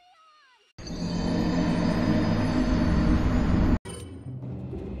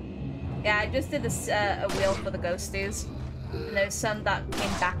 Yeah, I just did a wheel for the ghosties. And there's some that came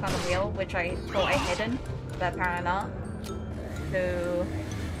back on the wheel, which I thought I hidden, but apparently not. So...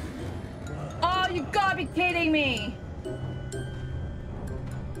 Oh, you gotta be kidding me!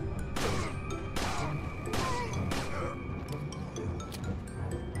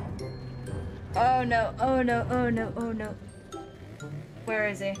 Oh no, oh no, oh no, oh no. Where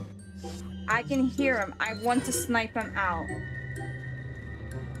is he? I can hear him. I want to snipe him out.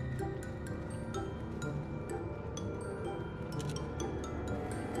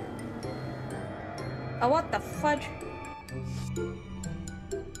 Oh, what the fudge?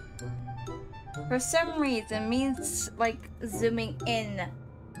 For some reason, means like zooming in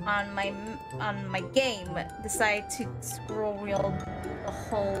on my game decided to scroll wheel the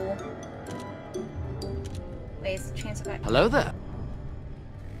whole. Wait, it's the chance of it. Hello there.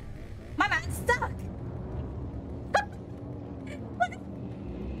 My man's stuck.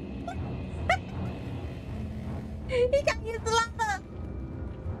 He can't use the ladder.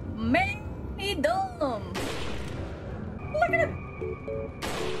 Man, he dumb. Look at him.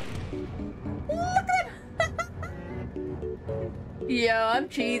 Look at him. Yo, I'm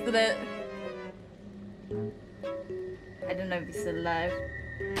cheesing it. I don't know if he's still alive.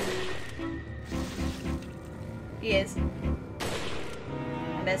 He is.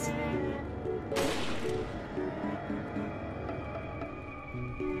 I missed.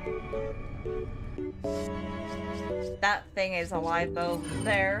 That thing is alive though.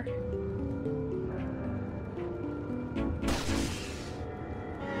 There.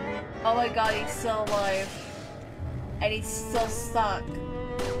 Oh my god, he's still alive. And he's still stuck.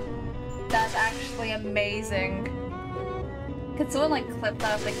 That's actually amazing. Could someone like clip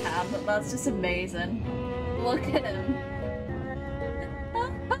that if they can? But that's just amazing. Look at him.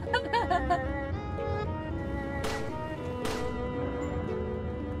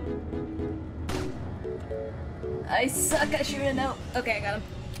 I suck at shooting out. Okay, I got him.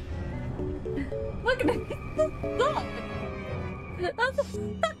 Look at him.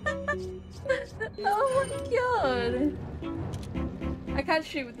 Oh my god. I can't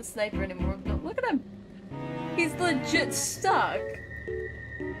shoot with the sniper anymore, but look at him. He's legit stuck.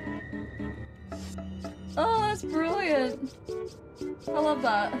 Oh, that's brilliant. I love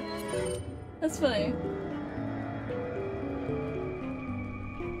that. That's funny.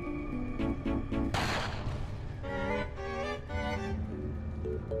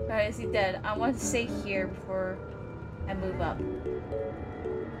 Alright, is he dead? I want to stay here before I move up.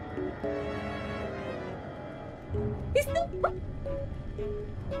 He's still...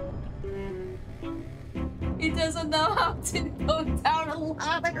 He doesn't know how to go down a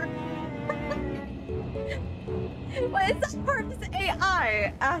ladder. What is that part of his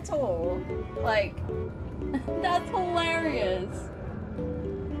AI at all? Like, that's hilarious.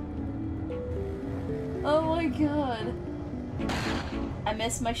 Oh my god. I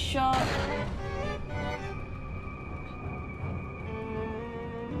missed my shot.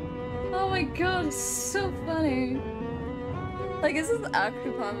 Oh my god, it's so funny. Like, is this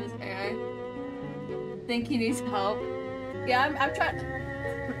actually part of his AI? Think he needs help? Yeah, I'm trying to...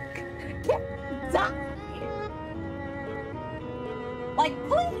 Die! Like,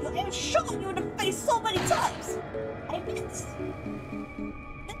 please, I've shot you in the face so many times! I missed!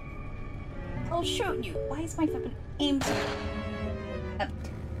 I'll shoot you. Why is my fucking aim so...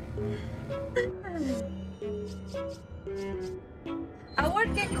 I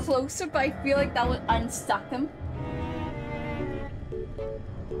would get closer, but I feel like that would unstuck him.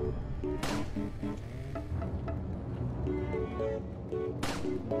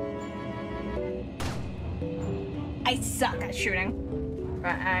 I suck at shooting.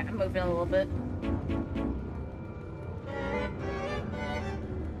 Right, I'm moving a little bit.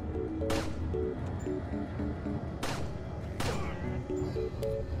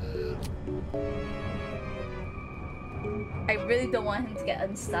 I really don't want him to get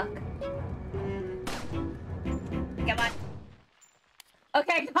unstuck. Come on.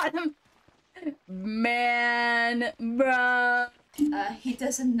 Okay, got him. Man, bruh. He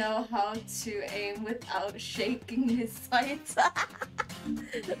doesn't know how to aim without shaking his sights.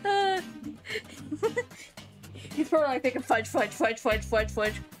 He's probably like thinking fudge.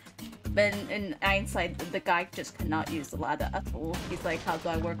 But in hindsight, the guy just cannot use the ladder at all. He's like, how do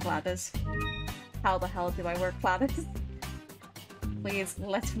I work ladders? How the hell do I work ladders? Please,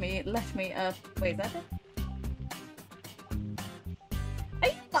 let me, wait, is that it? Are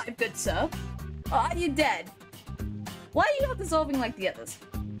you alive, good sir? Or are you dead? Why are you not dissolving like the others?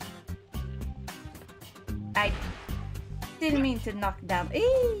 I didn't mean to knock down.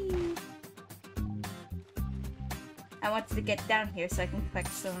 Eee! I wanted to get down here so I can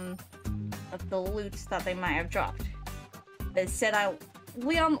collect some of the loot that they might have dropped. They said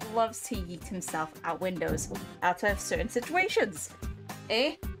Leon loves to yeet himself out windows out of certain situations.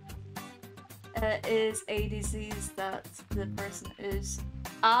 Eh? Is a disease that the person is...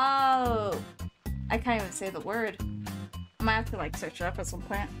 Oh! I can't even say the word. I might have to like search it up at some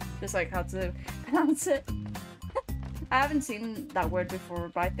point. Just like how to pronounce it. I haven't seen that word before,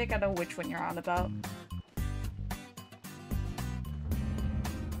 but I think I know which one you're on about.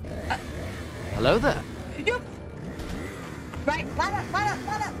 Hello there. Yep. Right, ladder.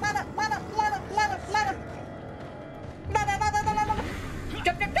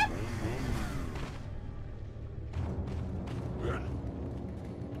 Jump.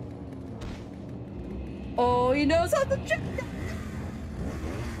 Oh, he knows how to jump.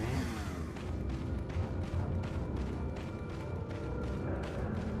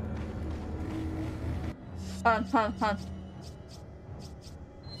 Hunt.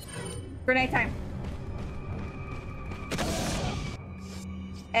 Grenade time.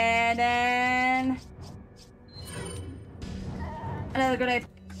 And then... another grenade.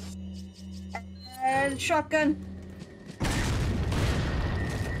 And shotgun.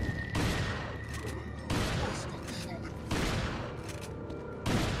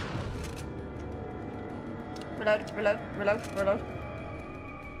 Reload.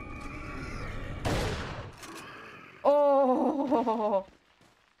 Oh!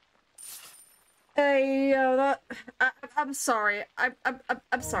 Hey, yo, that... I'm sorry.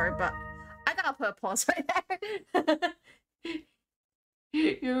 I'm sorry, but I gotta put a pause right there.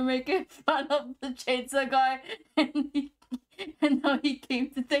 You were making fun of the chainsaw guy, and now he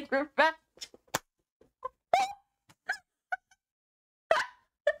came to take revenge.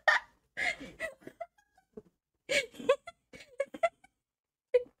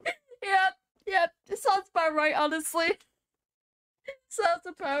 Yep. It sounds about right, honestly. Sounds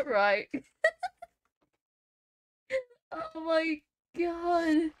about right. Oh my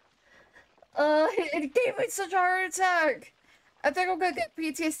god. It gave me such a heart attack. I think I'm gonna get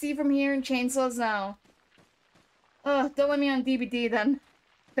PTSD from hearing chainsaws now. Don't let me on DVD then.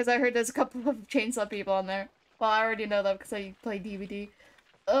 Because I heard there's a couple of chainsaw people on there. Well, I already know that because I play DVD.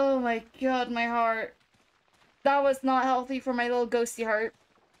 Oh my god, my heart. That was not healthy for my little ghosty heart.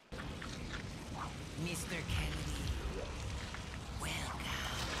 Mr. Kennedy, welcome.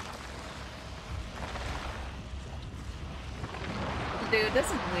 Dude, this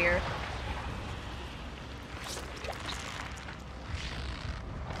is weird.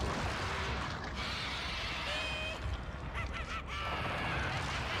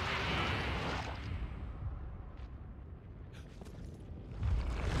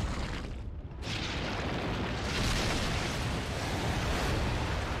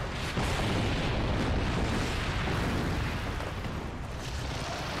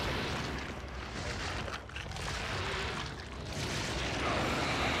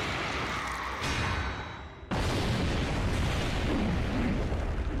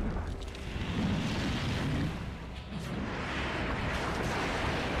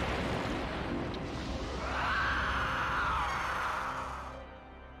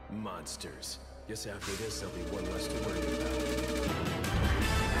 Monsters. Guess after this, there'll be one less to worry about.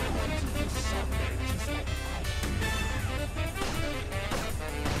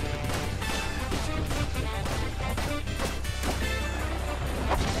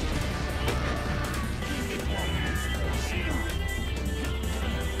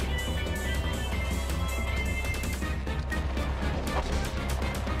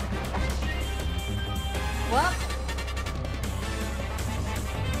 Well.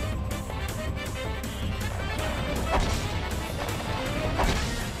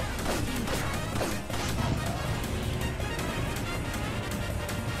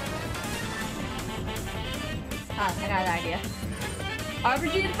 I got an idea.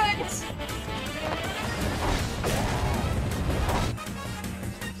 RPG defense!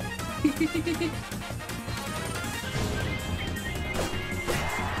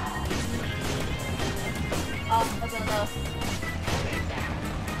 Oh, that's enough.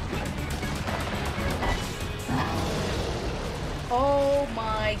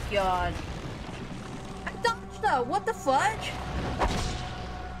 my god. I dodged her! What the fudge?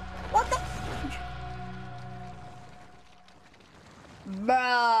 What the fudge?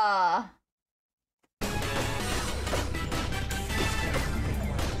 Bruh.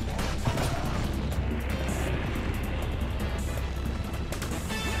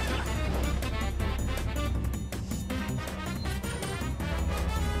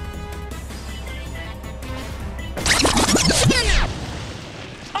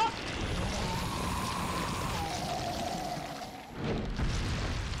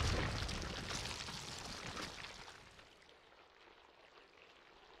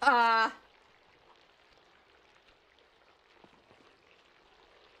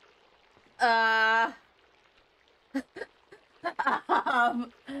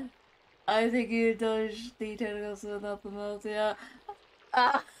 I think you dodged the tentacles without the mouth, yeah.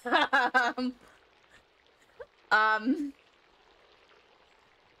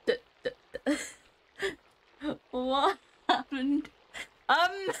 What happened?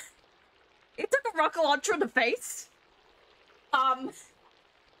 He took a rocket launcher in the face. Does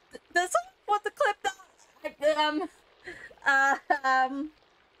someone want the clip that?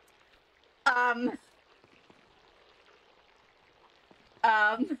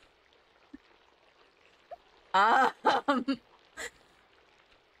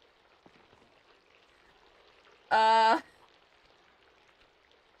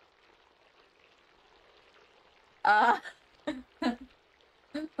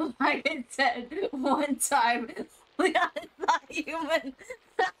 Like I said one time, Leon is not human.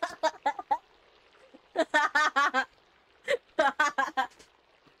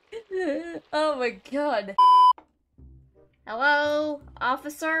 Oh my god. Hello,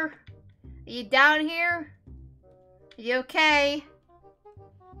 officer? Are you down here? Are you okay?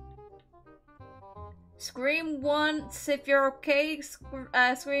 Scream once if you're okay,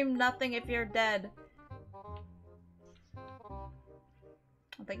 scream nothing if you're dead.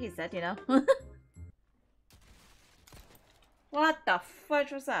 I think he said, you know. What the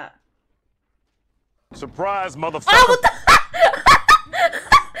fudge was that? Surprise, motherfucker! Oh, what the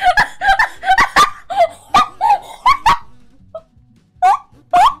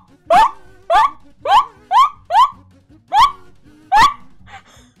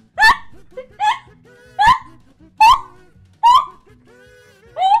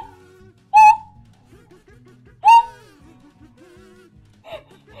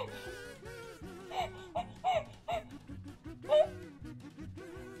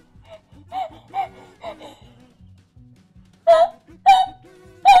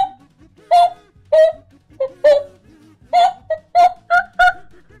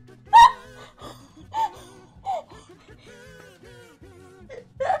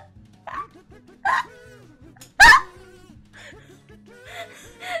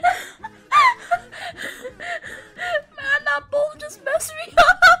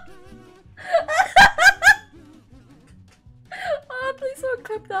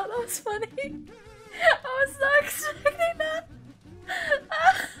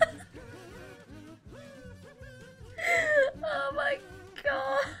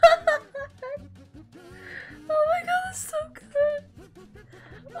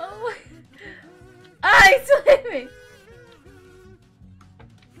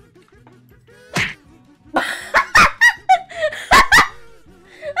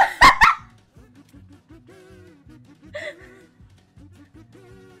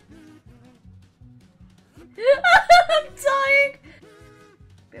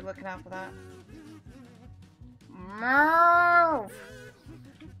looking out for that. Move!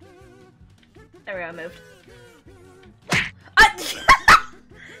 There we go, I moved.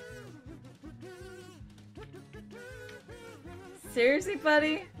 Seriously,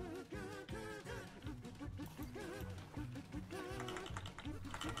 buddy?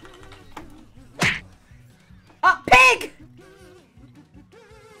 Oh, pig!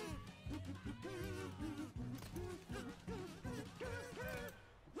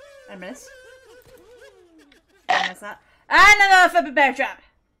 I miss. I miss that. And another flippin' bear trap!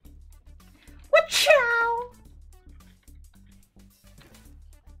 Wa-chow!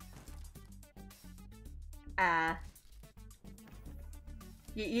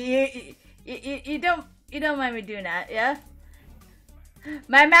 You don't mind me doing that, yeah?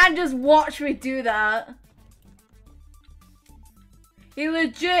 My man just watched me do that. He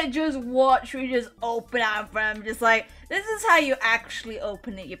legit just watched me just open out in front of him, just like, this is how you actually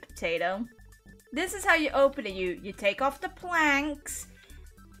open it, you potato. This is how you open it. You take off the planks,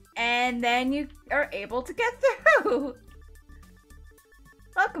 and then you are able to get through.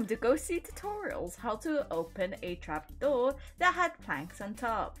 Welcome to Ghosty Tutorials, how to open a trapdoor that had planks on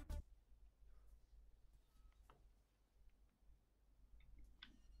top.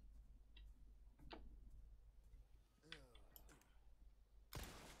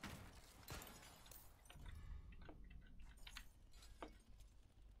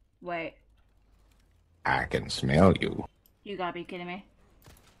 Wait, I can smell you. you gotta be kidding me.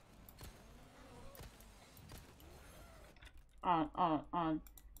 On.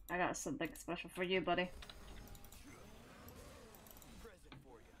 I got something special for you, buddy.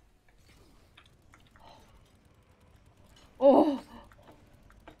 Oh!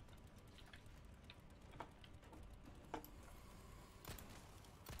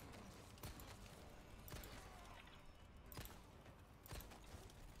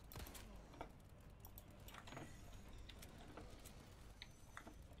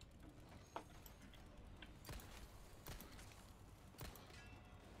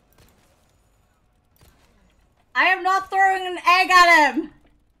 I am not throwing an egg at him!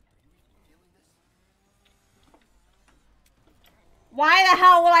 Why the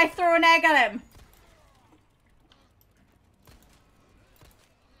hell would I throw an egg at him?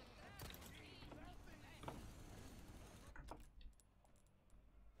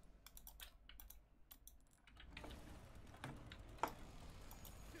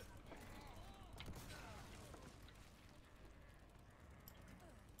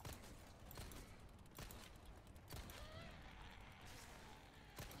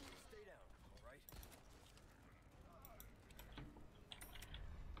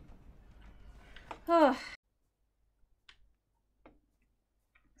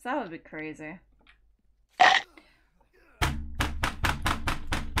 That would be crazy.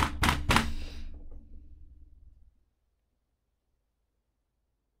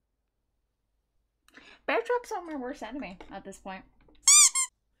 Bear traps are my worst enemy at this point.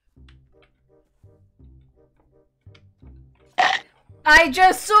 I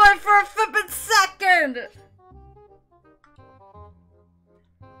just saw it for a flippin' second!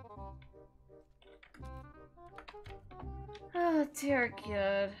 Oh dear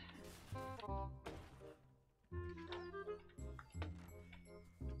God.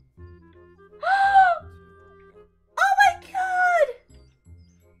 Oh my God!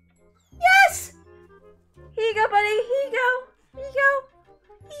 Yes! Here you go, buddy. Here you go. Here you go.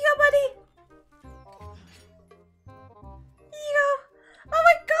 Here you go, buddy. Here you go. Oh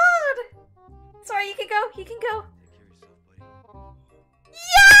my God! Sorry, you can go. You can go.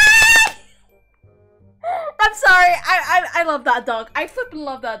 Yay! I'm sorry. I love that dog. I flippin'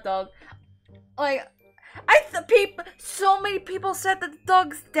 love that dog. Like, so many people said that the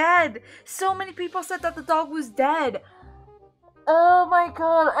dog's dead. So many people said that the dog was dead. Oh my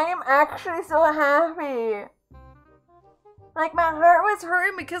God, I am actually so happy. Like, my heart was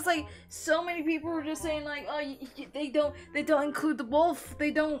hurting because, like, so many people were just saying, like, oh, they don't include the wolf. They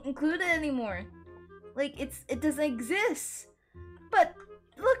don't include it anymore. Like, it doesn't exist. But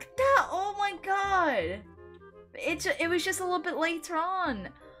look at that. Oh my God. It was just a little bit later on.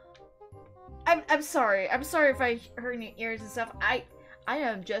 I'm sorry. I'm sorry if I hurt your ears and stuff. I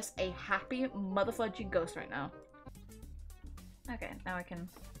am just a happy motherfucking ghost right now. Okay, now I can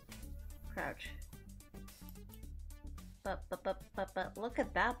crouch. But look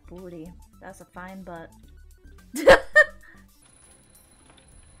at that booty. That's a fine butt.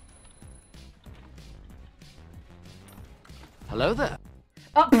 Hello there.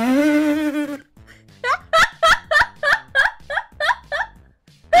 Oh.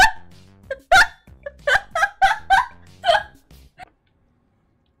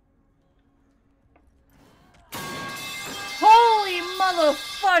 Holy mother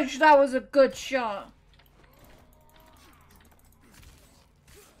fudge, that was a good shot.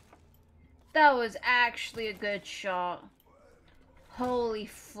 That was actually a good shot. Holy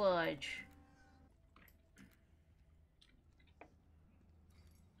fudge.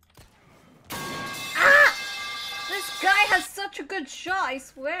 Ah! This guy has such a good shot, I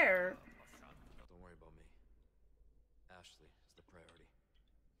swear. Don't worry about me. Ashley is the priority.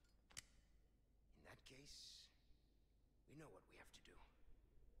 In that case, we know what we have to do.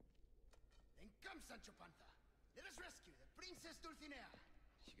 Then come, Sancho Panza. Let us rescue the Princess Dulcinea.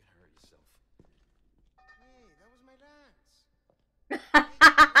 You can hurt yourself. Hey, that was my dance.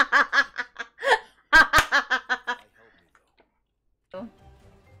 Oh.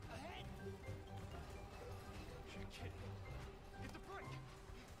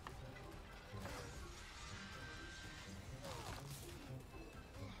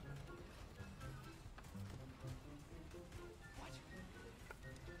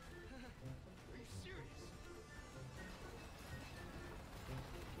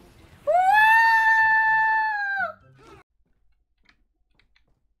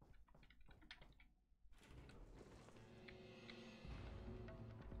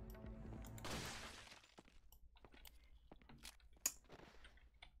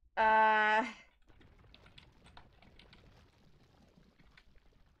 I'm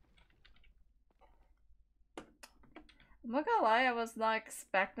not gonna lie, I was not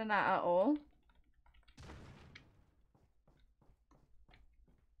expecting that at all.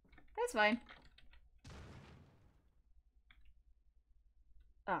 That's fine.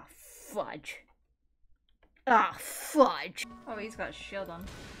 Ah, fudge. Ah, fudge. Oh, he's got a shield on.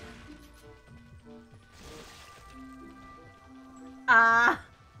 Ah.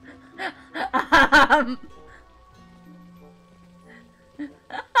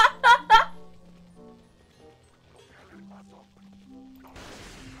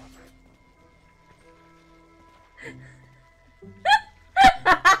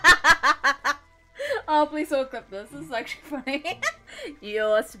 Oh, please don't clip this. This is actually funny.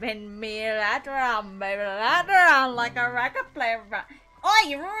 You spin me that around, baby, that around like a record player. Oh,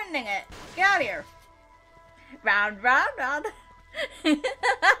 you're ruining it. Get out of here. Round, round, round.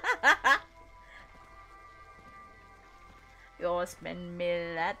 You spin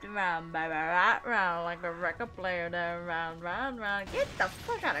me that round, baby, that round like a record player. That round, round, round. Get the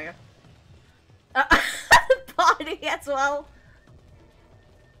fuck out of here. Body as well.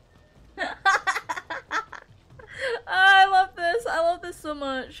 I love this. I love this so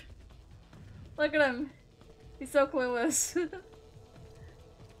much. Look at him. He's so clueless.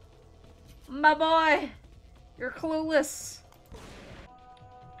 My boy, you're clueless.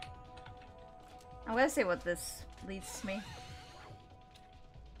 I'm gonna see what this leads me.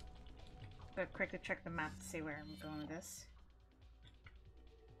 Gotta quickly check the map to see where I'm going with this.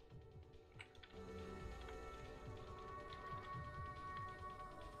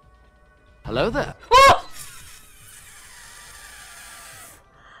 Hello there. Oh!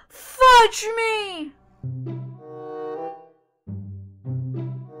 Fudge me!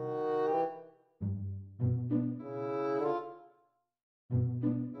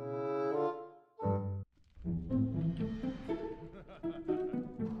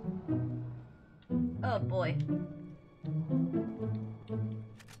 Oh boy.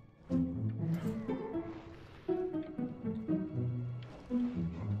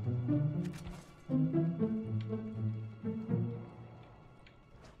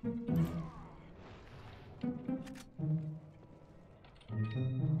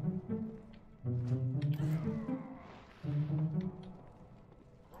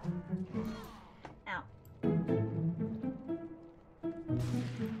 Ow.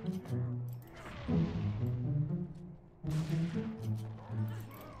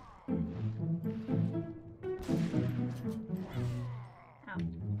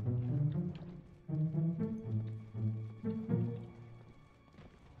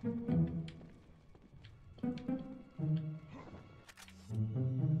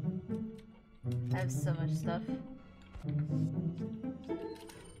 I have so much stuff.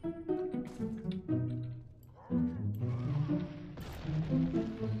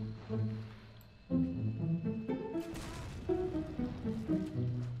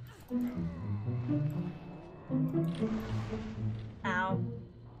 Ow.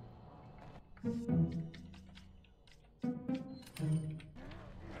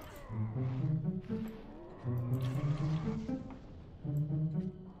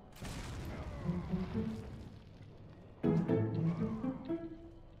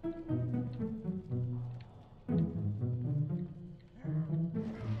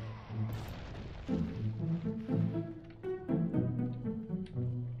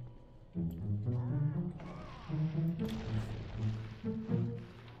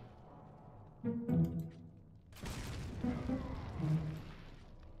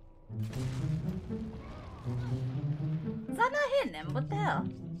 Is that not hitting him? What the hell?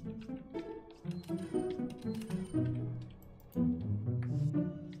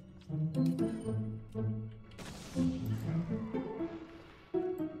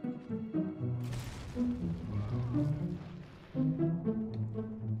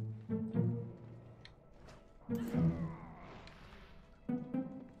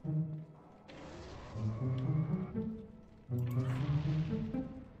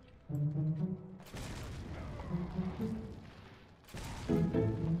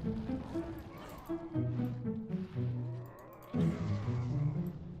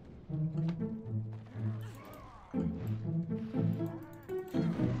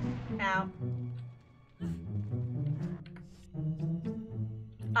 Ow.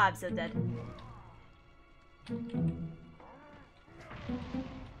 I'm so dead.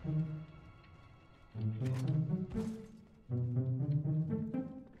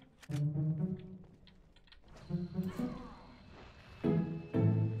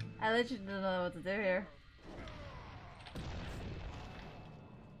 I literally don't know what to do here.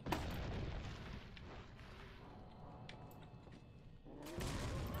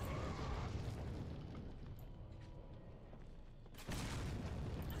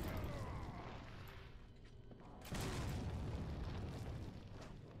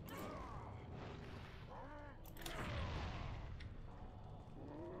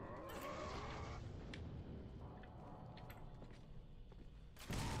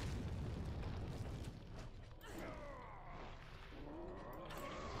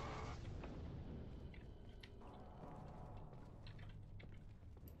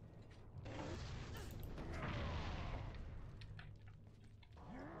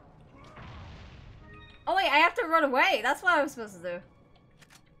 I have to run away. That's what I was supposed to do.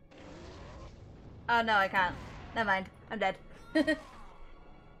 Oh no, I can't. Never mind. I'm dead. There's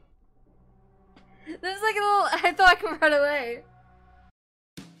like a little. I thought I could run away.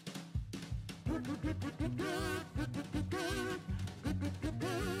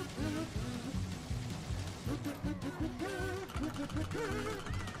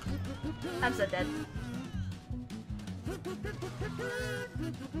 I'm so dead.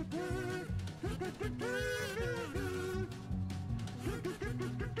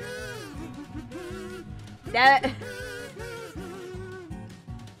 Damn it.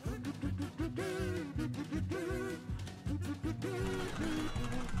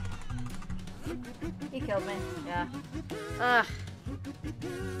 He killed me. Yeah. Ugh.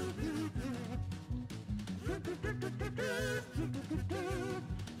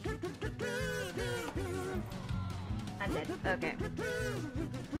 I'm dead. Okay.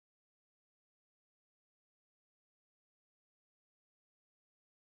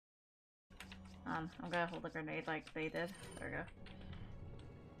 I'm gonna hold a grenade like they did. There we go.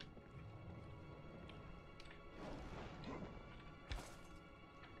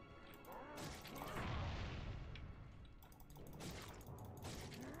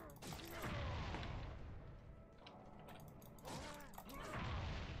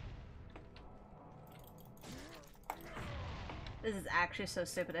 This is actually so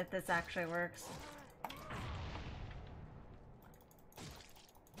stupid if this actually works.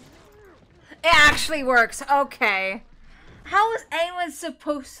 It actually works, okay. How is anyone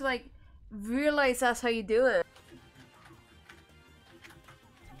supposed to, like, realize that's how you do it?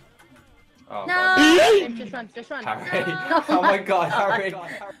 Oh, no! God. Just run. Harry. Oh my god, Harry.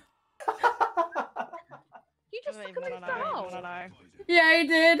 You just took him down. Yeah, I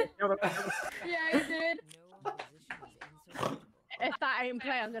did. Yeah, I did. If that ain't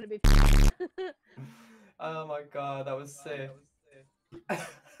play, I'm gonna be. Oh my god, that was sick.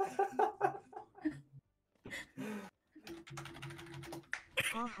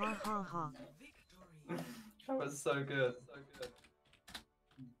 Ha ha ha ha. That was so good.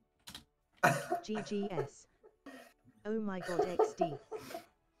 GGS. Oh my god, XD.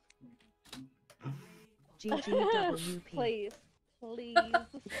 GGWP. Please. Please.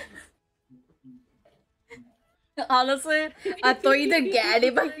 Honestly, I thought you didn't get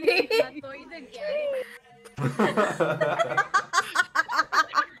anybody. I thought you didn't get anybody.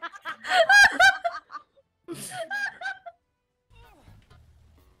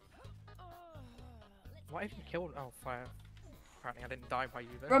 What even killed? Oh, fire. Apparently I didn't die by you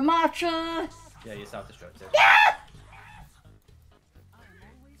though. Ramacha! Yeah, you're self-destructive. Yeah!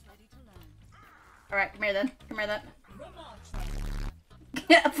 Alright, come here then. Come here then.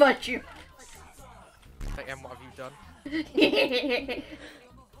 Yeah, fuck you. Hey, Em, what have you done?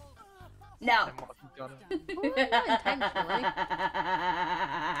 No. Em, what have you done? Oh, not intentionally.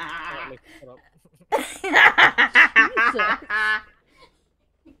 Alright, shut up.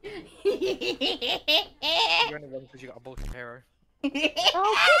 You only won because you got a bullshit hero.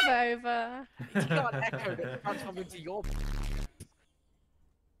 Oh, give over. You got an echo that transformed into your.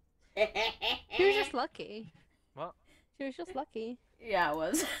 She was just lucky. What? She was just lucky. Yeah, it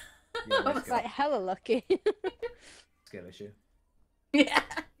was. I was like hella lucky. Skill issue. Yeah.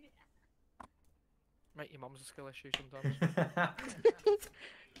 Mate, your mum's a skill issue sometimes.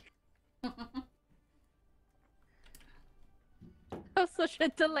 That was such a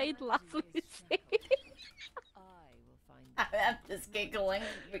delayed laugh, Lucy. I'm just giggling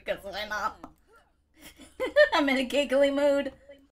because why not? I'm in a giggly mood.